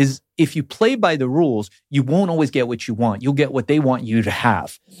 is if you play by the rules, you won't always get what you want. You'll get what they want you to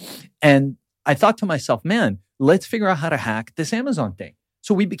have. And I thought to myself, man, let's figure out how to hack this Amazon thing.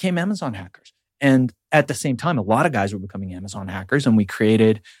 So we became Amazon hackers. And at the same time, a lot of guys were becoming Amazon hackers, and we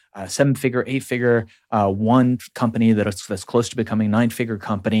created a 7-figure, 8-figure, one company that's close to becoming 9-figure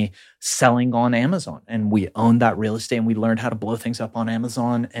company selling on Amazon. And we owned that real estate, and we learned how to blow things up on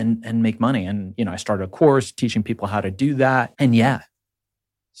Amazon and make money. And, I started a course teaching people how to do that. And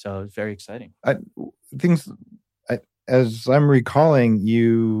so it's very exciting. As I'm recalling,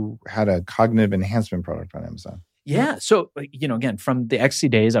 you had a cognitive enhancement product on Amazon. Yeah. So, again, from the XC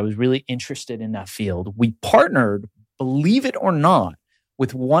days, I was really interested in that field. We partnered, believe it or not,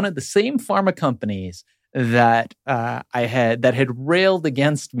 with one of the same pharma companies that that had railed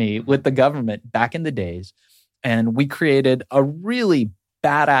against me with the government back in the days. And we created a really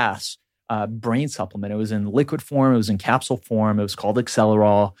badass brain supplement. It was in liquid form. It was in capsule form. It was called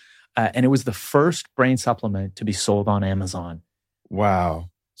Accelerol. And it was the first brain supplement to be sold on Amazon. Wow.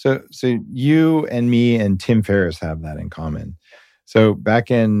 So you and me and Tim Ferriss have that in common. So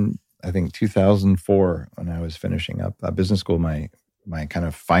back in, I think, 2004, when I was finishing up business school, my kind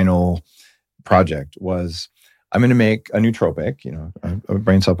of final project was, I'm going to make a nootropic, a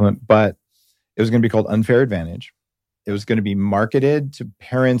brain supplement, but it was going to be called Unfair Advantage. It was going to be marketed to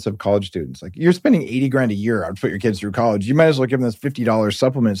parents of college students. Like, you're spending $80,000 a year to put your kids through college. You might as well give them this $50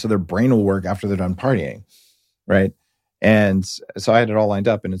 supplement so their brain will work after they're done partying, right? And so I had it all lined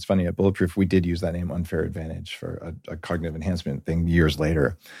up. And it's funny, at Bulletproof, we did use that name, Unfair Advantage, for a cognitive enhancement thing years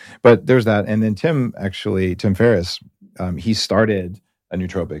later. But there's that. And then Tim Ferriss, he started a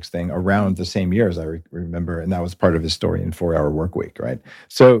nootropics thing around the same year, as I remember. And that was part of his story in 4-Hour Workweek, right?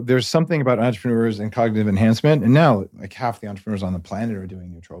 So there's something about entrepreneurs and cognitive enhancement. And now, like, half the entrepreneurs on the planet are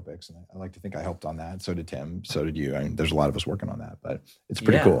doing nootropics. And I like to think I helped on that. So did Tim. So did you. I mean, there's a lot of us working on that, but it's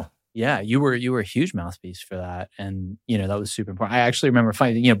pretty cool. Yeah, you were a huge mouthpiece for that. And, that was super important. I actually remember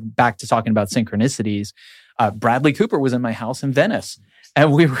finding, back to talking about synchronicities, Bradley Cooper was in my house in Venice.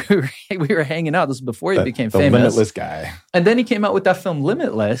 And we were hanging out. This was before he became famous. The Limitless guy. And then he came out with that film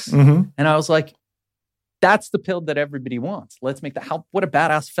Limitless. Mm-hmm. And I was like, that's the pill that everybody wants. Let's make that. What a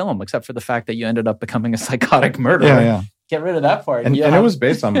badass film, except for the fact that you ended up becoming a psychotic murderer. Yeah. Get rid of that part. And it was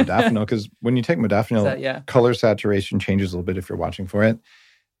based on modafinil, because when you take modafinil, color saturation changes a little bit if you're watching for it.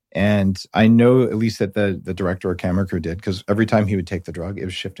 And I know at least that the director or camera crew did, because every time he would take the drug, it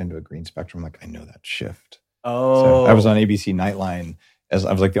would shift into a green spectrum. Like, I know that shift. Oh. So I was on ABC Nightline, as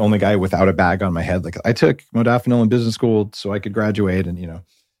I was like the only guy without a bag on my head. Like, I took modafinil in business school so I could graduate. And,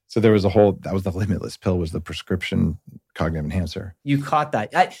 so there was that was the Limitless pill, was the prescription cognitive enhancer. You caught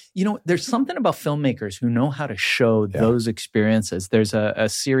that. There's something about filmmakers who know how to show those experiences. There's a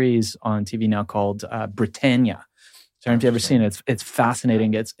series on TV now called Britannia. So have you ever seen it? It's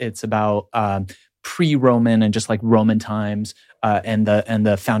fascinating. It's about pre-Roman and just like Roman times and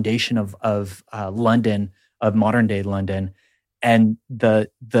the foundation of London, of modern day London, and the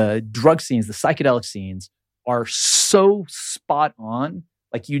drug scenes, the psychedelic scenes are so spot on.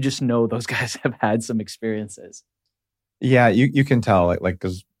 Like, you just know those guys have had some experiences. Yeah, you can tell, like,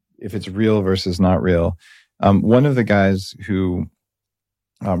 because if it's real versus not real. One of the guys who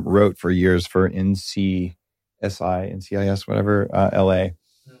wrote for years for NCIS, whatever, LA.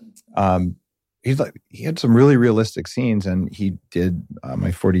 He had some really realistic scenes, and he did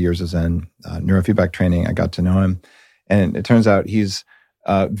my 40 years as in neurofeedback training. I got to know him, and it turns out he's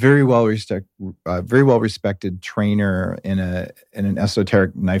very well respected trainer in an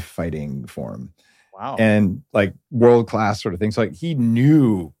esoteric knife fighting form. Wow. And like world class sort of things. So, like, he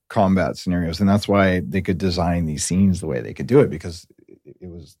knew combat scenarios, and that's why they could design these scenes the way they could do it, because it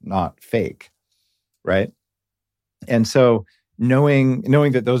was not fake. right? And so knowing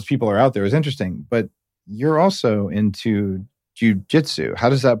that those people are out there is interesting, but you're also into jiu-jitsu. How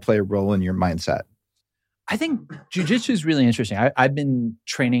does that play a role in your mindset? I think jiu-jitsu is really interesting. I've been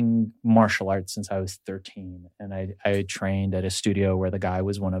training martial arts since I was 13, and I trained at a studio where the guy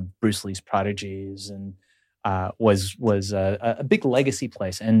was one of Bruce Lee's prodigies and was a big legacy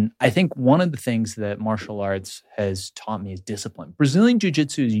place. And I think one of the things that martial arts has taught me is discipline. Brazilian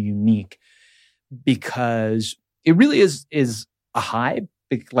jiu-jitsu is unique because it really is a high,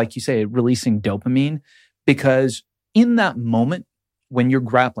 like you say, releasing dopamine, because in that moment, when you're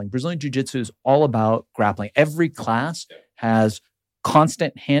grappling, Brazilian Jiu-Jitsu is all about grappling. Every class has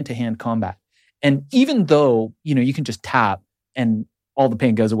constant hand-to-hand combat. And even though, you can just tap and all the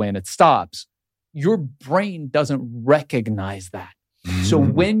pain goes away and it stops, your brain doesn't recognize that. Mm-hmm. So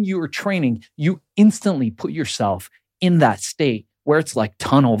when you're training, you instantly put yourself in that state where it's like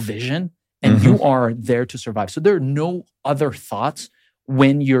tunnel vision and you are there to survive. So there are no other thoughts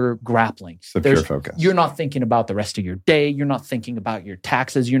when you're grappling. So pure focus. You're not thinking about the rest of your day. You're not thinking about your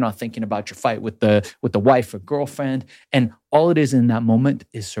taxes. You're not thinking about your fight with the wife or girlfriend. And all it is in that moment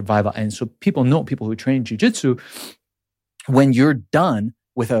is survival. And so people who train jiu-jitsu, when you're done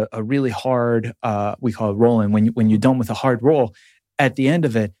with a really hard, we call it rolling, when you're done with a hard roll, at the end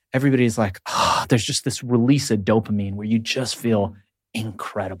of it, everybody's like, there's just this release of dopamine where you just feel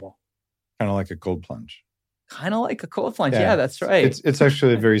incredible. Kind of like a cold plunge. Kind of like a cold plunge. Yeah, that's right. It's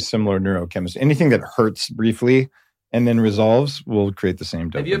actually a very similar neurochemistry. Anything that hurts briefly and then resolves will create the same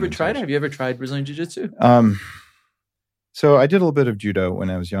dopamine. Have you ever tried it? Have you ever tried Brazilian Jiu-Jitsu? So I did a little bit of judo when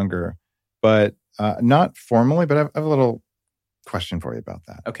I was younger, but not formally, but I have a little question for you about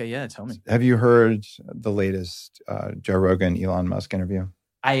that. Okay, yeah, tell me. Have you heard the latest Joe Rogan, Elon Musk interview?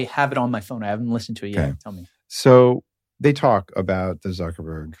 I have it on my phone. I haven't listened to it yet. Tell me. So they talk about the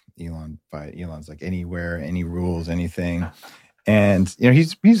Zuckerberg Elon fight. Elon's like anywhere, any rules, anything. And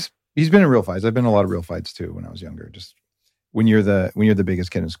he's been in real fights. I've been in a lot of real fights too when I was younger. Just when you're the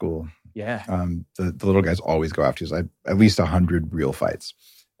biggest kid in school. Yeah. The little guys always go after you. So I had at least 100 real fights.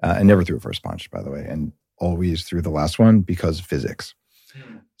 I never threw a first punch, by the way, and always threw the last one because of physics.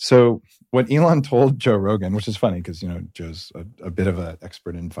 So what Elon told Joe Rogan, which is funny because Joe's a bit of an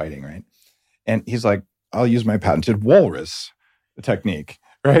expert in fighting, right? And he's like, I'll use my patented walrus technique,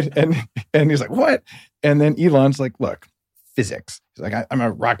 right? And he's like, what? And then Elon's like, look, physics. He's like, I'm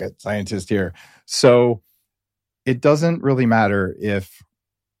a rocket scientist here. So it doesn't really matter if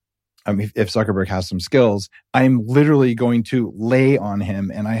Zuckerberg has some skills. I'm literally going to lay on him,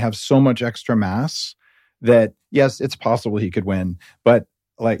 and I have so much extra mass that, yes, it's possible he could win. But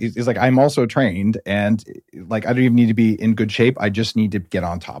he's like, I'm also trained, and I don't even need to be in good shape. I just need to get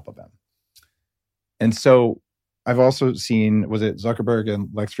on top of him. And so I've also seen, was it Zuckerberg and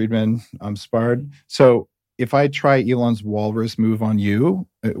Lex Friedman sparred? So if I try Elon's walrus move on you,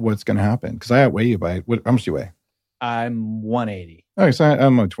 what's going to happen? Because I outweigh you by, how much do you weigh? I'm 180. Okay, so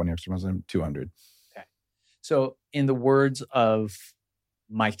I'm only 20 extra pounds. I'm 200. Okay. So in the words of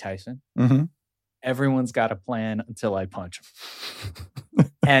Mike Tyson, everyone's got a plan until I punch him.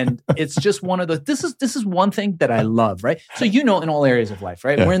 And it's just one of the, this is one thing that I love, right? So, in all areas of life,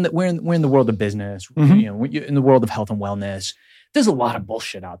 right? Yeah. We're in the world of business, in the world of health and wellness. There's a lot of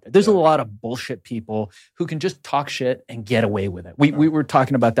bullshit out there. There's a lot of bullshit people who can just talk shit and get away with it. We were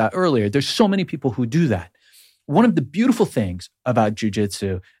talking about that earlier. There's so many people who do that. One of the beautiful things about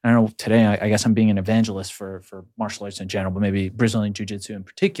jiu-jitsu, I don't know, today I guess I'm being an evangelist for martial arts in general, but maybe Brazilian jiu-jitsu in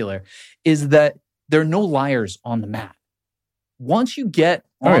particular, is that there are no liars on the mat. Once you get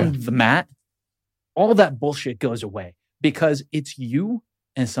on the mat, all that bullshit goes away because it's you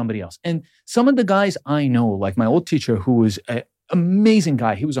and somebody else. And some of the guys I know, like my old teacher who was an amazing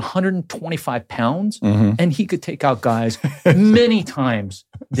guy, he was 125 pounds and he could take out guys many times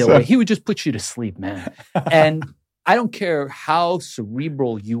the way. He would just put you to sleep, man. And I don't care how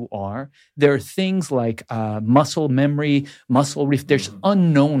cerebral you are. There are things like muscle memory, muscle reef. There's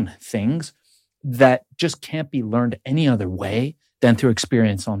unknown things that just can't be learned any other way than through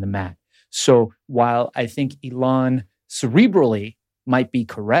experience on the mat. So while I think Elon cerebrally might be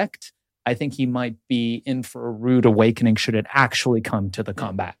correct, I think he might be in for a rude awakening should it actually come to the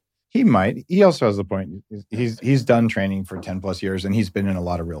combat. He might. He also has the point. He's done training for 10 plus years and he's been in a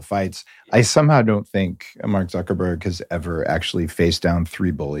lot of real fights. I somehow don't think Mark Zuckerberg has ever actually faced down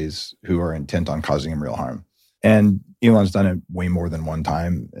 3 bullies who are intent on causing him real harm. And Elon's done it way more than one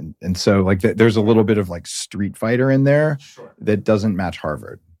time. And so there's a little bit of street fighter in there that doesn't match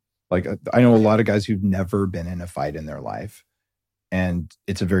Harvard. I know a lot of guys who've never been in a fight in their life. And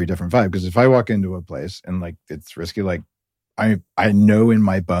it's a very different vibe. Because if I walk into a place and it's risky, I know in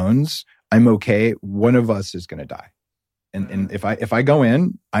my bones, I'm okay. One of us is going to die. And if I go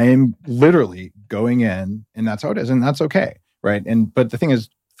in, I am literally going in, and that's how it is, and that's okay, right? But the thing is,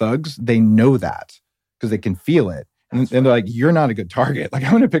 thugs, they know that because they can feel it, and they're like, "You're not a good target." Like,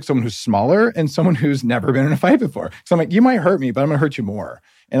 I'm going to pick someone who's smaller and someone who's never been in a fight before. So I'm like, "You might hurt me, but I'm going to hurt you more,"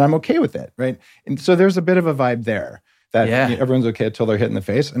 and I'm okay with it, right? And so there's a bit of a vibe there that everyone's okay until they're hit in the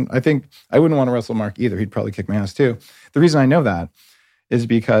face. And I think I wouldn't want to wrestle Mark either. He'd probably kick my ass too. The reason I know that is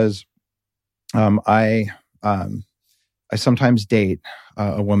because I sometimes date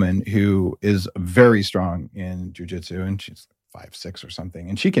a woman who is very strong in jiu-jitsu, and she's 5'6" or something,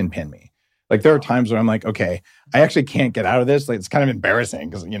 and she can pin me. Like, there are times where I'm like, okay, I actually can't get out of this. Like, it's kind of embarrassing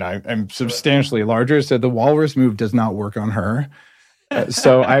because, I'm substantially larger. So the walrus move does not work on her.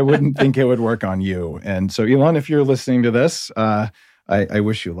 So I wouldn't think it would work on you. And so, Elon, if you're listening to this, I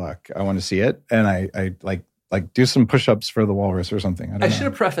wish you luck. I want to see it. And I like do some push-ups for the walrus or something. I should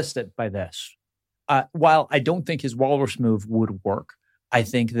have prefaced it by this. While I don't think his walrus move would work, I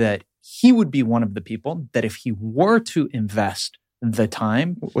think that he would be one of the people that if he were to invest the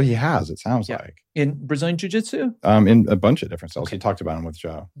time. Well, he has, it sounds like. In Brazilian Jiu-Jitsu? In a bunch of different styles. Okay. He talked about him with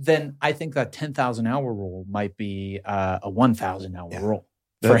Joe. Then I think that 10,000 hour rule might be a 1,000 hour rule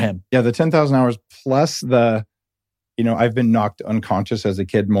for him. Yeah, the 10,000 hours plus the, I've been knocked unconscious as a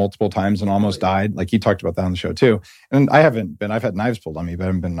kid multiple times and almost died. Like, he talked about that on the show too. And I've had knives pulled on me, but I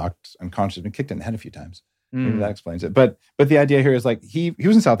haven't been knocked unconscious, been kicked in the head a few times. Maybe that explains it. But the idea here is like, he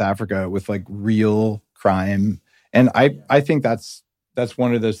was in South Africa with like real crime. And I think that's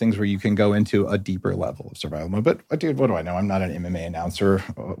one of those things where you can go into a deeper level of survival mode. But dude, what do I know? I'm not an MMA announcer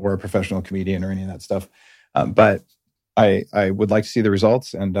or a professional comedian or any of that stuff. But I would like to see the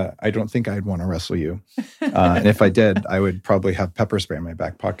results, and I don't think I'd want to wrestle you. And if I did, I would probably have pepper spray in my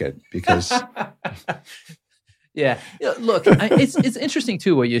back pocket because... Yeah. Look, it's interesting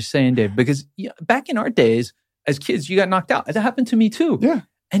too what you're saying, Dave, because back in our days, as kids, you got knocked out. That happened to me too. Yeah.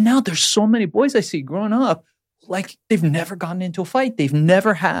 And now there's so many boys I see growing up, like they've never gotten into a fight. They've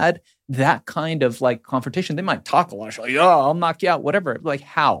never had that kind of like confrontation. They might talk a lot, like, I'll knock you out, whatever. Like,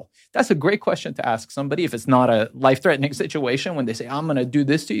 how? That's a great question to ask somebody if it's not a life-threatening situation. When they say, I'm going to do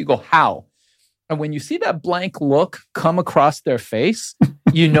this to you, go, how? And when you see that blank look come across their face,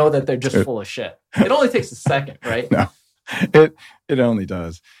 you know that they're just full of shit. It only takes a second, right? No, it only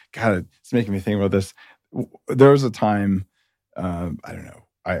does. God, it's making me think about this. There was a time, I don't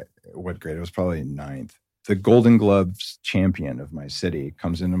know, what grade? It was probably 9th. The Golden Gloves champion of my city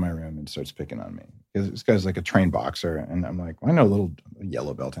comes into my room and starts picking on me. This guy's like a trained boxer. And I'm like, well, I know a little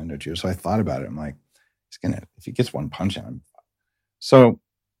yellow belt in jiu. So I thought about it. I'm like, if he gets one punch in him. So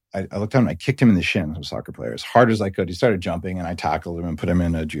I looked at him and I kicked him in the shin, a soccer player, as hard as I could. He started jumping and I tackled him and put him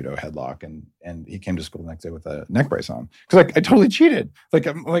in a judo headlock. And he came to school the next day with a neck brace on. Because I totally cheated.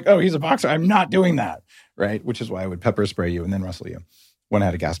 I'm like, oh, he's a boxer. I'm not doing that. Right. Which is why I would pepper spray you and then wrestle you when I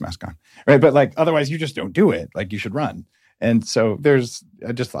had a gas mask on. Right. But like, otherwise you just don't do it. Like, you should run. And so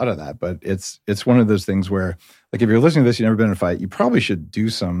I just thought of that. But it's one of those things where, like, if you're listening to this, you've never been in a fight, you probably should do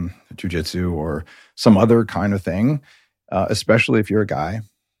some jiu-jitsu or some other kind of thing, especially if you're a guy.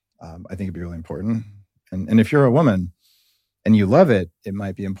 I think it'd be really important. And if you're a woman and you love it, it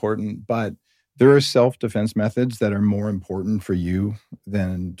might be important. But there are self-defense methods that are more important for you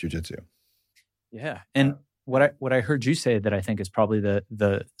than jiu-jitsu. Yeah. And what I heard you say that I think is probably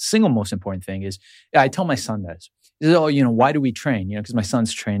the single most important thing is, I tell my son this. He says, why do we train? Because my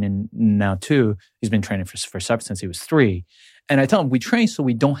son's training now too. He's been training for since he was 3. And I tell him, we train so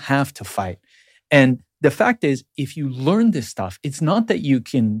we don't have to fight. And the fact is, if you learn this stuff, it's not that you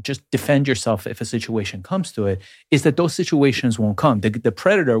can just defend yourself if a situation comes to it. It's that those situations won't come. The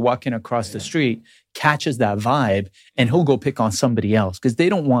predator walking across the street catches that vibe and he'll go pick on somebody else because they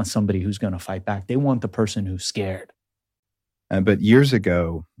don't want somebody who's going to fight back. They want the person who's scared. But years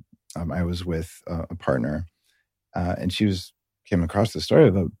ago, I was with a partner and came across the story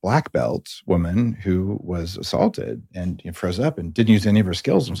of a black belt woman who was assaulted and froze up and didn't use any of her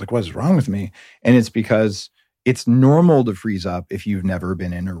skills. I was like, what is wrong with me? And it's because it's normal to freeze up if you've never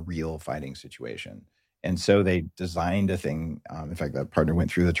been in a real fighting situation. And so they designed a thing. In fact, that partner went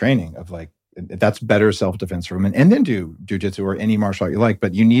through the training of like, that's better self-defense for women. And then do jiu-jitsu or any martial art you like,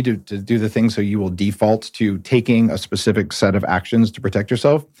 but you need to do the thing so you will default to taking a specific set of actions to protect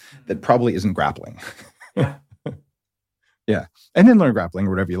yourself that probably isn't grappling. Yeah. Yeah. And then learn grappling or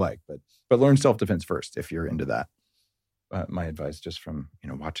whatever you like, but learn self-defense first if you're into that. My advice just from,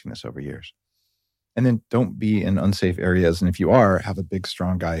 watching this over years. And then don't be in unsafe areas. And if you are, have a big,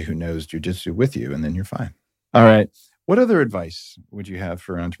 strong guy who knows jiu-jitsu with you, and then you're fine. All right. What other advice would you have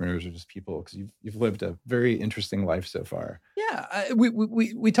for entrepreneurs or just people? Because you've lived a very interesting life so far. Yeah,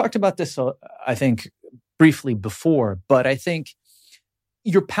 we talked about this, I think, briefly before, but I think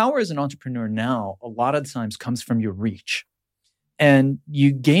your power as an entrepreneur now, a lot of times comes from your reach. And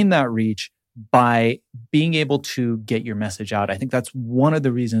you gain that reach by being able to get your message out. I think that's one of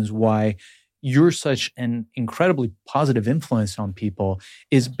the reasons why you're such an incredibly positive influence on people,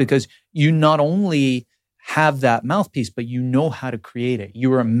 is because you not only have that mouthpiece, but you know how to create it.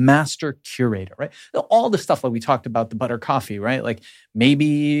 You're a master curator, right? All the stuff like we talked about, the butter coffee, right? Like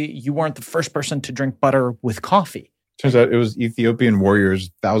maybe you weren't the first person to drink butter with coffee. Turns out it was Ethiopian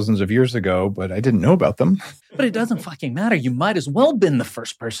warriors thousands of years ago, but I didn't know about them. But it doesn't fucking matter. You might as well been the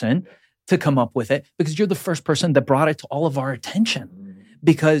first person to come up with it, because you're the first person that brought it to all of our attention,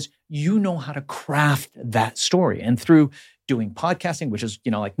 because you know how to craft that story. And through doing podcasting, which is,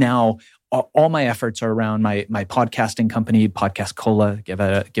 like now all my efforts are around my podcasting company, Podcast Cola, give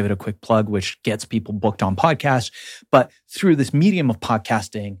it a quick plug, which gets people booked on podcasts. But through this medium of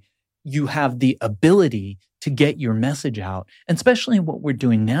podcasting, you have the ability to get your message out. And especially in what we're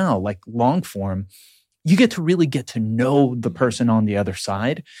doing now, like long form, you get to really get to know the person on the other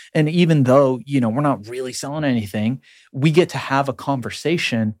side. And even though, we're not really selling anything, we get to have a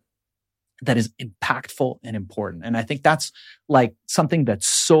conversation that is impactful and important. And I think that's like something that's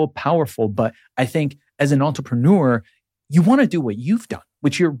so powerful. But I think as an entrepreneur, you want to do what you've done,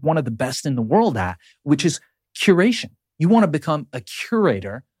 which you're one of the best in the world at, which is curation. You want to become a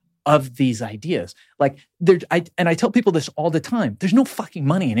curator of these ideas. Like I tell people this all the time. There's no fucking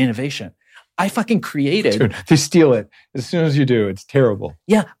money in innovation. I fucking created. Dude, they steal it as soon as you do. It's terrible.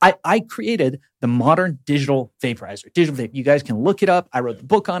 Yeah, I created the modern digital vaporizer. Digital vape. You guys can look it up. I wrote the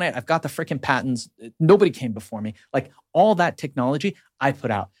book on it. I've got the freaking patents. Nobody came before me. Like all that technology I put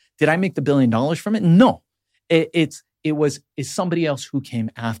out. Did I make the $1 billion from it? No. It's somebody else who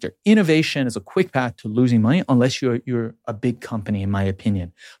came after. Innovation is a quick path to losing money unless you're a big company, in my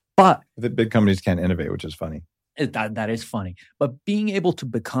opinion. But the big companies can't innovate, which is funny. That is funny. But being able to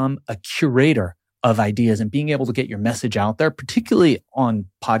become a curator of ideas and being able to get your message out there, particularly on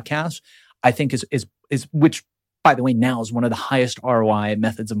podcasts, I think is which, by the way, now is one of the highest ROI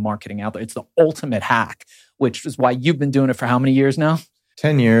methods of marketing out there. It's the ultimate hack, which is why you've been doing it for how many years now?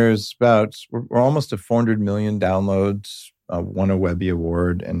 10 years, we're almost at 400 million downloads, won a Webby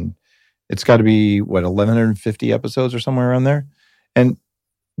Award, and it's got to be, 1,150 episodes or somewhere around there.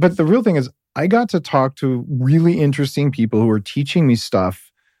 But the real thing is, I got to talk to really interesting people who were teaching me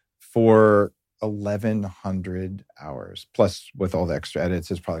stuff for 1,100 hours. Plus, with all the extra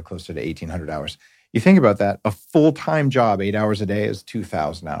edits, it's probably closer to 1,800 hours. You think about that, a full-time job, 8 hours a day, is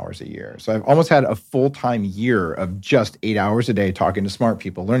 2,000 hours a year. So I've almost had a full-time year of just 8 hours a day talking to smart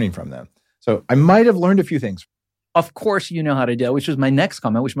people, learning from them. So I might have learned a few things. Of course, you know how to do it, which was my next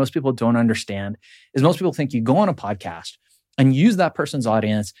comment, which most people don't understand, is most people think you go on a podcast and use that person's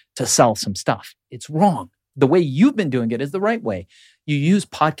audience to sell some stuff. It's wrong. The way you've been doing it is the right way. You use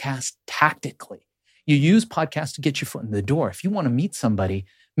podcasts tactically. You use podcasts to get your foot in the door. If you want to meet somebody,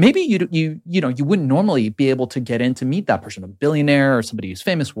 maybe you wouldn't normally be able to get in to meet that person, a billionaire or somebody who's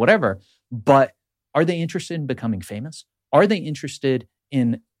famous, whatever. But are they interested in becoming famous? Are they interested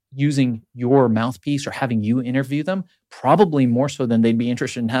in using your mouthpiece or having you interview them? Probably more so than they'd be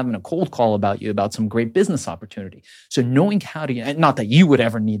interested in having a cold call about you about some great business opportunity. So knowing how to, not that you would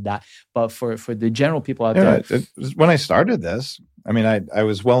ever need that, but for the general people out there. When I started this, I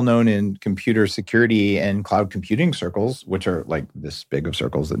was well known in computer security and cloud computing circles, which are like this big of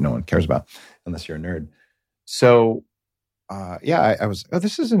circles that no one cares about unless you're a nerd. So I was,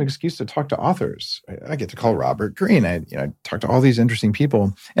 this is an excuse to talk to authors. I get to call Robert Greene. I talk to all these interesting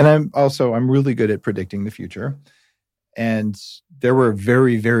people. And I'm really good at predicting the future. And there were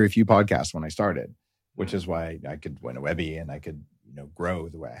very, very few podcasts when I started, which is why I could win a Webby and I could, grow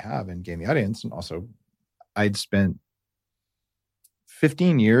the way I have and gain the audience. And also I'd spent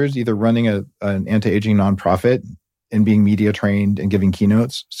 15 years either running an anti-aging nonprofit and being media trained and giving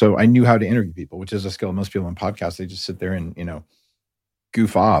keynotes. So I knew how to interview people, which is a skill most people in podcasts, they just sit there and,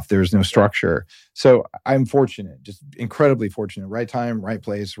 goof off. There's no structure. So I'm fortunate, just incredibly fortunate. Right time, right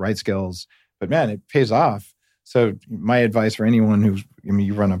place, right skills. But man, it pays off. So my advice for anyone who's,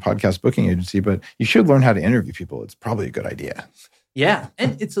 you run a podcast booking agency, but you should learn how to interview people. It's probably a good idea. Yeah.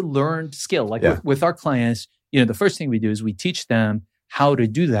 And it's a learned skill. Like with our clients, the first thing we do is we teach them how to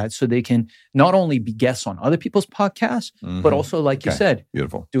do that so they can not only be guests on other people's podcasts, but also, like you said,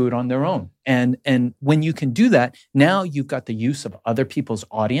 beautiful, do it on their own. And when you can do that, now you've got the use of other people's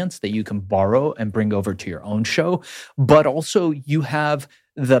audience that you can borrow and bring over to your own show. But also you have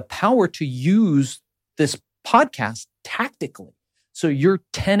the power to use this podcast tactically. So you're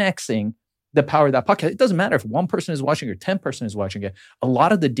 10xing the power of that podcast. It doesn't matter if one person is watching or 10 person is watching it. A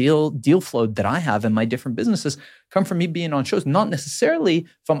lot of the deal flow that I have in my different businesses come from me being on shows, not necessarily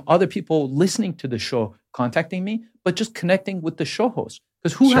from other people listening to the show, contacting me, but just connecting with the show host.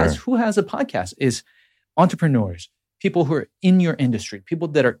 Because who has a podcast is entrepreneurs, people who are in your industry, people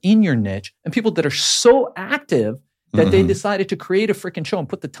that are in your niche, and people that are so active that they decided to create a freaking show and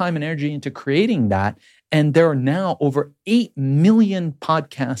put the time and energy into creating that. And there are now over 8 million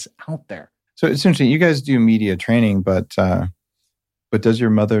podcasts out there. So it's interesting. You guys do media training, but does your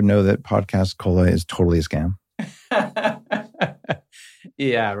mother know that podcast cola is totally a scam?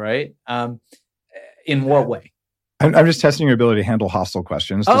 Yeah, right. In what way? I'm just testing your ability to handle hostile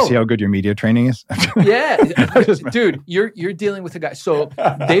questions to see how good your media training is. Yeah, dude, you're dealing with a guy. So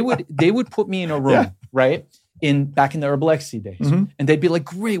they would put me in a room, right? Back in the Herbal Ecstasy days. And they'd be like,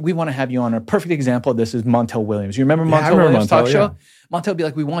 great, we want to have you on. A perfect example of this is Montel Williams. You remember Montel Williams' talk show? Montel would be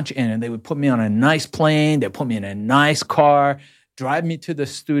like, we want you in. And they would put me on a nice plane. They'd put me in a nice car, drive me to the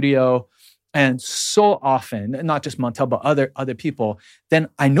studio. And so often, not just Montel, but other people, then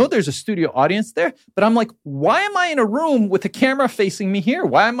I know there's a studio audience there, but I'm like, why am I in a room with a camera facing me here?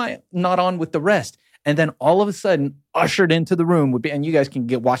 Why am I not on with the rest? And then all of a sudden, ushered into the room would be, and you guys can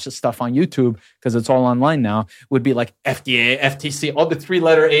watch the stuff on YouTube because it's all online now, would be like FDA, FTC, all the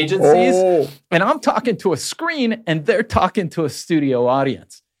 3-letter agencies. Oh. And I'm talking to a screen and they're talking to a studio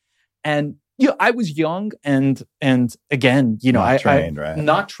audience. And I was young and again,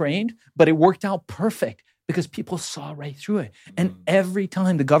 not trained, but it worked out perfect because people saw right through it. And every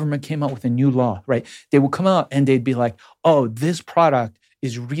time the government came out with a new law, right, they would come out and they'd be like, oh, this product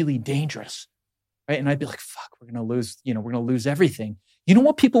is really dangerous. Right? And I'd be like, fuck, we're going to lose everything. You know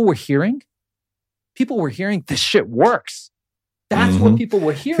what people were hearing? People were hearing this shit works. That's what people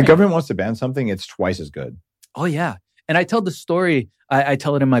were hearing. If the government wants to ban something, it's twice as good. Oh, yeah. And I tell the story, I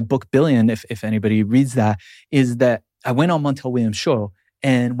tell it in my book, Billion, if anybody reads that, is that I went on Montel Williams' show.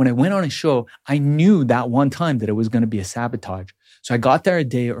 And when I went on his show, I knew that one time that it was going to be a sabotage. So I got there a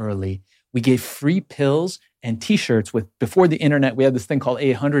day early. We gave free pills and T-shirts before the internet, we had this thing called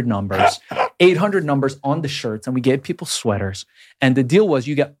 800 numbers. 800 numbers on the shirts, and we gave people sweaters. And the deal was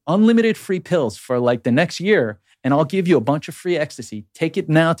you get unlimited free pills for like the next year, and I'll give you a bunch of free ecstasy. Take it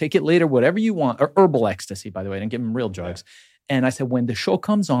now, take it later, whatever you want. Or herbal ecstasy, by the way. I didn't give them real drugs. And I said, when the show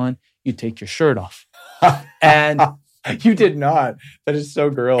comes on, you take your shirt off. And you did not. That is so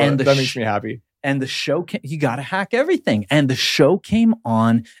guerrilla. That makes me happy. And the show, you got to hack everything. And the show came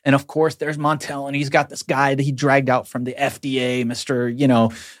on. And of course, there's Montel. And he's got this guy that he dragged out from the FDA,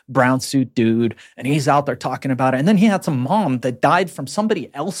 Mr. Brown suit dude. And he's out there talking about it. And then he had some mom that died from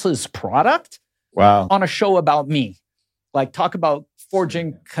somebody else's product. Wow. On a show about me. Like, talk about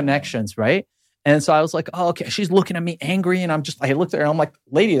forging connections, right? And so I was like, oh, okay. She's looking at me angry. And I looked at her and I'm like,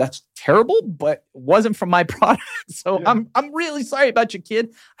 lady, that's terrible, but it wasn't from my product. So yeah. I'm really sorry about your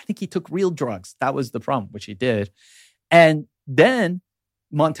kid. I think he took real drugs. That was the problem, which he did. And then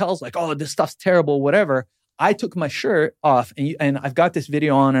Montel's like, oh, this stuff's terrible, whatever. I took my shirt off and I've got this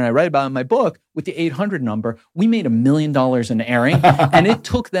video on and I write about it in my book with the 800 number. We made $1 million an airing and it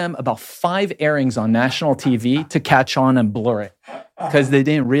took them about 5 airings on national TV to catch on and blur it because they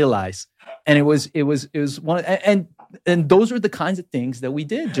didn't realize. And it was one, and those are the kinds of things that we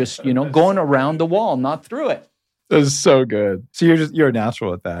did, just, going around the wall, not through it. That was so good. So you're a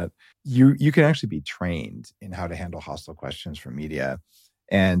natural at that. You can actually be trained in how to handle hostile questions from media.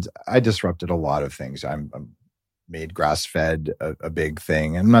 And I disrupted a lot of things. I'm made grass-fed a big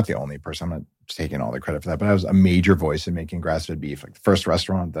thing. And I'm not the only person. I'm not taking all the credit for that. But I was a major voice in making grass-fed beef. Like the first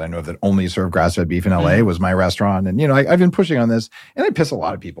restaurant that I know of that only served grass-fed beef in LA was my restaurant. And, I've been pushing on this. And I piss a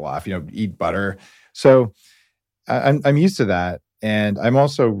lot of people off, eat butter. So I'm used to that. And I'm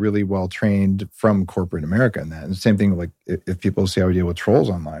also really well trained from corporate America in that. And the same thing, like if people see how we deal with trolls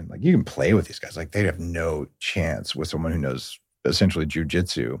online, like you can play with these guys. Like they have no chance with someone who knows essentially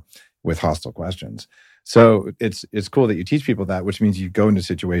jujitsu with hostile questions. So it's cool that you teach people that, which means you go into a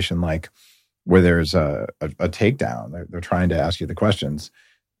situation like where there's a takedown. They're trying to ask you the questions,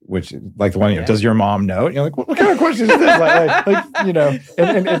 which like the one, does your mom know? And you're like, what kind of question is this?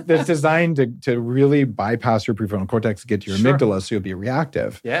 And it's designed to really bypass your prefrontal cortex, get to your amygdala, so you'll be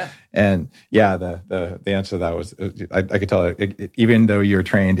reactive. Yeah. And the answer to that was, I could tell it, even though you're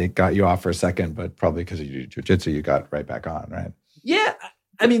trained, it got you off for a second, but probably because of jiu-jitsu, you got right back on, right? Yeah.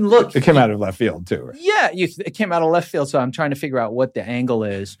 I mean, look. It came out of left field too, right? Yeah, it came out of left field, so I'm trying to figure out what the angle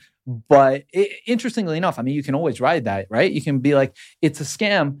is. But interestingly enough, I mean, you can always ride that, right? You can be like, it's a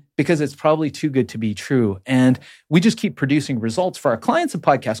scam because it's probably too good to be true. And we just keep producing results for our clients at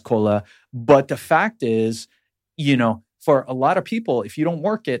Podcast Cola. But the fact is, for a lot of people, if you don't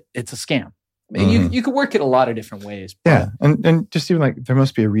work it, it's a scam. I mean, you could work it a lot of different ways. Yeah. And just even like, there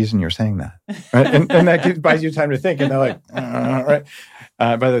must be a reason you're saying that, right? and that buys you time to think. And they're like, right.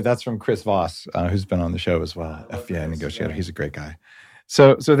 By the way, that's from Chris Voss, who's been on the show as well. FBI negotiator. He's a great guy.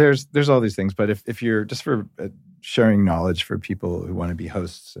 So there's all these things, but if you're just for sharing knowledge for people who want to be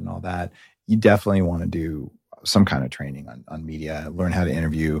hosts and all that, you definitely want to do some kind of training on media, learn how to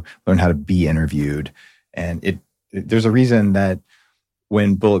interview, learn how to be interviewed. And there's a reason that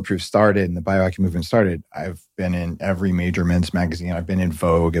when Bulletproof started and the biohacking movement started, I've been in every major men's magazine. I've been in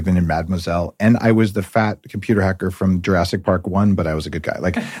Vogue. I've been in Mademoiselle. And I was the fat computer hacker from Jurassic Park 1, but I was a good guy.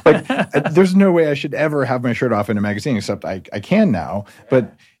 Like there's no way I should ever have my shirt off in a magazine, except I can now.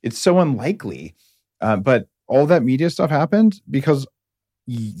 But it's so unlikely. But all that media stuff happened because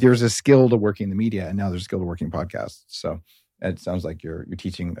there's a skill to working the media, and now there's a skill to working podcasts. So it sounds like you're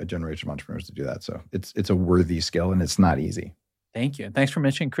teaching a generation of entrepreneurs to do that. So it's a worthy skill, and it's not easy. Thank you. And thanks for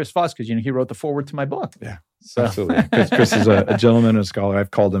mentioning Chris Voss, because he wrote the foreword to my book. Yeah, so. Absolutely. Chris is a gentleman and a scholar.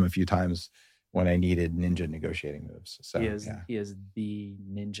 I've called him a few times when I needed ninja negotiating moves. So he is the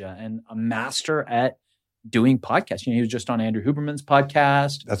ninja and a master at doing podcasts. He was just on Andrew Huberman's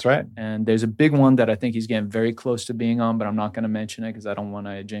podcast. That's right. And there's a big one that I think he's getting very close to being on, but I'm not going to mention it because I don't want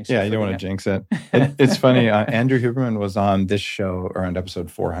to jinx it. Yeah, you don't want to jinx it. It's funny. Andrew Huberman was on this show around episode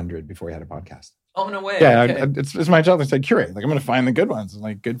 400 before he had a podcast. Oh, no way. Yeah, okay. It's my job to curate. Like, I'm going to find the good ones.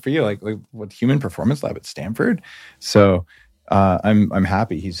 Like, good for you. Like what Human Performance Lab at Stanford. So I'm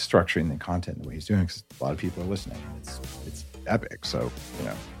happy he's structuring the content the way he's doing, because a lot of people are listening. It's epic. So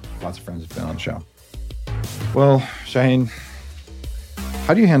lots of friends have been on the show. Well, Shaahin,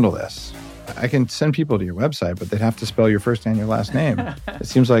 how do you handle this? I can send people to your website, but they'd have to spell your first and your last name. It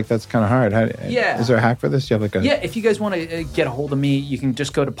seems like that's kind of hard. Is there a hack for this? Do you have if you guys want to get a hold of me, you can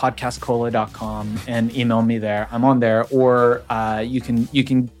just go to podcastcola.com and email me there. I'm on there. Or you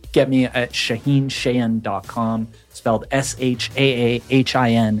can get me at shaahincheyene.com, spelled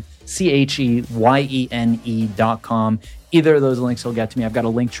SHAAHINCHEYENE.com. Either of those links will get to me. I've got a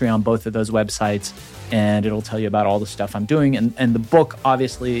link tree on both of those websites, and it'll tell you about all the stuff I'm doing. And the book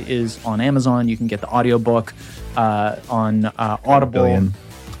obviously is on Amazon. You can get the audiobook on Audible.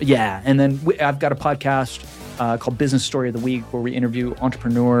 Yeah. And then I've got a podcast called Business Story of the Week, where we interview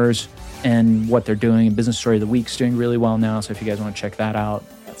entrepreneurs and what they're doing. And Business Story of the Week's doing really well now. So if you guys want to check that out,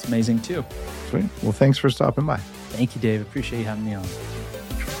 that's amazing too. Sweet. Well, thanks for stopping by. Thank you, Dave. Appreciate you having me on.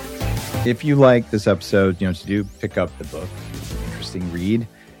 If you like this episode, do pick up the book. It's an interesting read.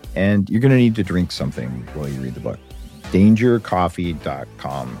 And you're going to need to drink something while you read the book.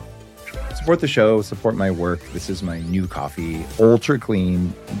 dangercoffee.com. Support the show, support my work. This is my new coffee, ultra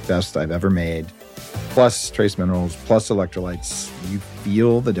clean, best I've ever made. Plus trace minerals, plus electrolytes. You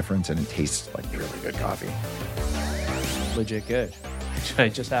feel the difference, and it tastes like really good coffee. Legit good. Actually, I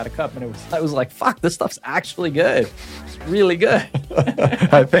just had a cup, and I was like, fuck, this stuff's actually good. It's really good.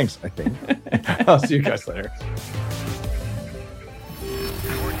 Thanks, I think. I'll see you guys later.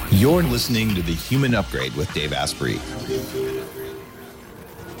 You're listening to The Human Upgrade with Dave Asprey.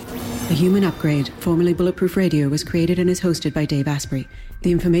 The Human Upgrade, formerly Bulletproof Radio, was created and is hosted by Dave Asprey.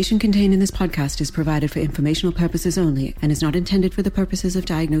 The information contained in this podcast is provided for informational purposes only and is not intended for the purposes of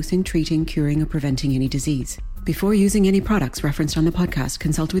diagnosing, treating, curing, or preventing any disease. Before using any products referenced on the podcast,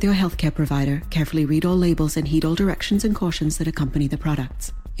 consult with your healthcare provider, carefully read all labels, and heed all directions and cautions that accompany the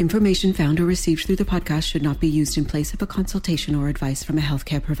products. Information found or received through the podcast should not be used in place of a consultation or advice from a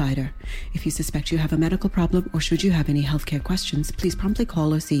healthcare provider. If you suspect you have a medical problem or should you have any healthcare questions, please promptly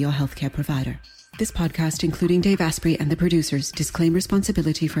call or see your healthcare provider. This podcast, including Dave Asprey and the producers, disclaim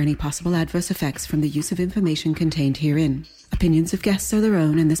responsibility for any possible adverse effects from the use of information contained herein. Opinions of guests are their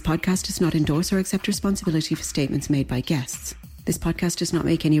own, and this podcast does not endorse or accept responsibility for statements made by guests. This podcast does not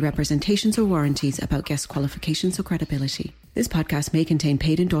make any representations or warranties about guest qualifications or credibility. This podcast may contain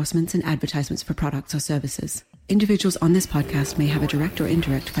paid endorsements and advertisements for products or services. Individuals on this podcast may have a direct or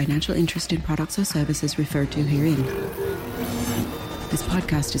indirect financial interest in products or services referred to herein. This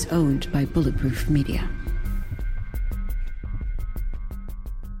podcast is owned by Bulletproof Media.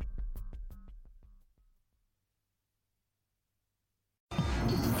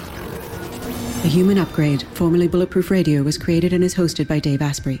 The Human Upgrade, formerly Bulletproof Radio, was created and is hosted by Dave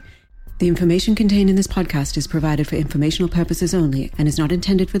Asprey. The information contained in this podcast is provided for informational purposes only and is not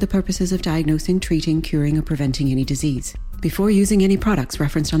intended for the purposes of diagnosing, treating, curing, or preventing any disease. Before using any products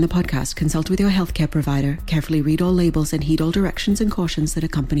referenced on the podcast, consult with your healthcare provider, carefully read all labels, and heed all directions and cautions that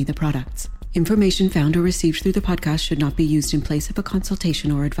accompany the products. Information found or received through the podcast should not be used in place of a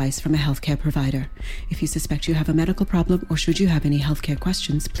consultation or advice from a healthcare provider. If you suspect you have a medical problem or should you have any healthcare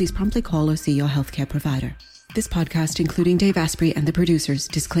questions, please promptly call or see your healthcare provider. This podcast, including Dave Asprey and the producers,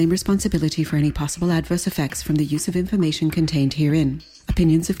 disclaim responsibility for any possible adverse effects from the use of information contained herein.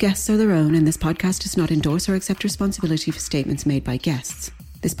 Opinions of guests are their own, and this podcast does not endorse or accept responsibility for statements made by guests.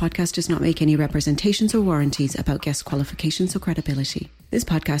 This podcast does not make any representations or warranties about guest qualifications or credibility. This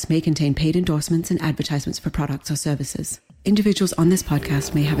podcast may contain paid endorsements and advertisements for products or services. Individuals on this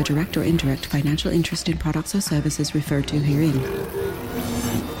podcast may have a direct or indirect financial interest in products or services referred to herein.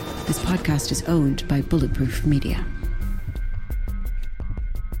 This podcast is owned by Bulletproof Media.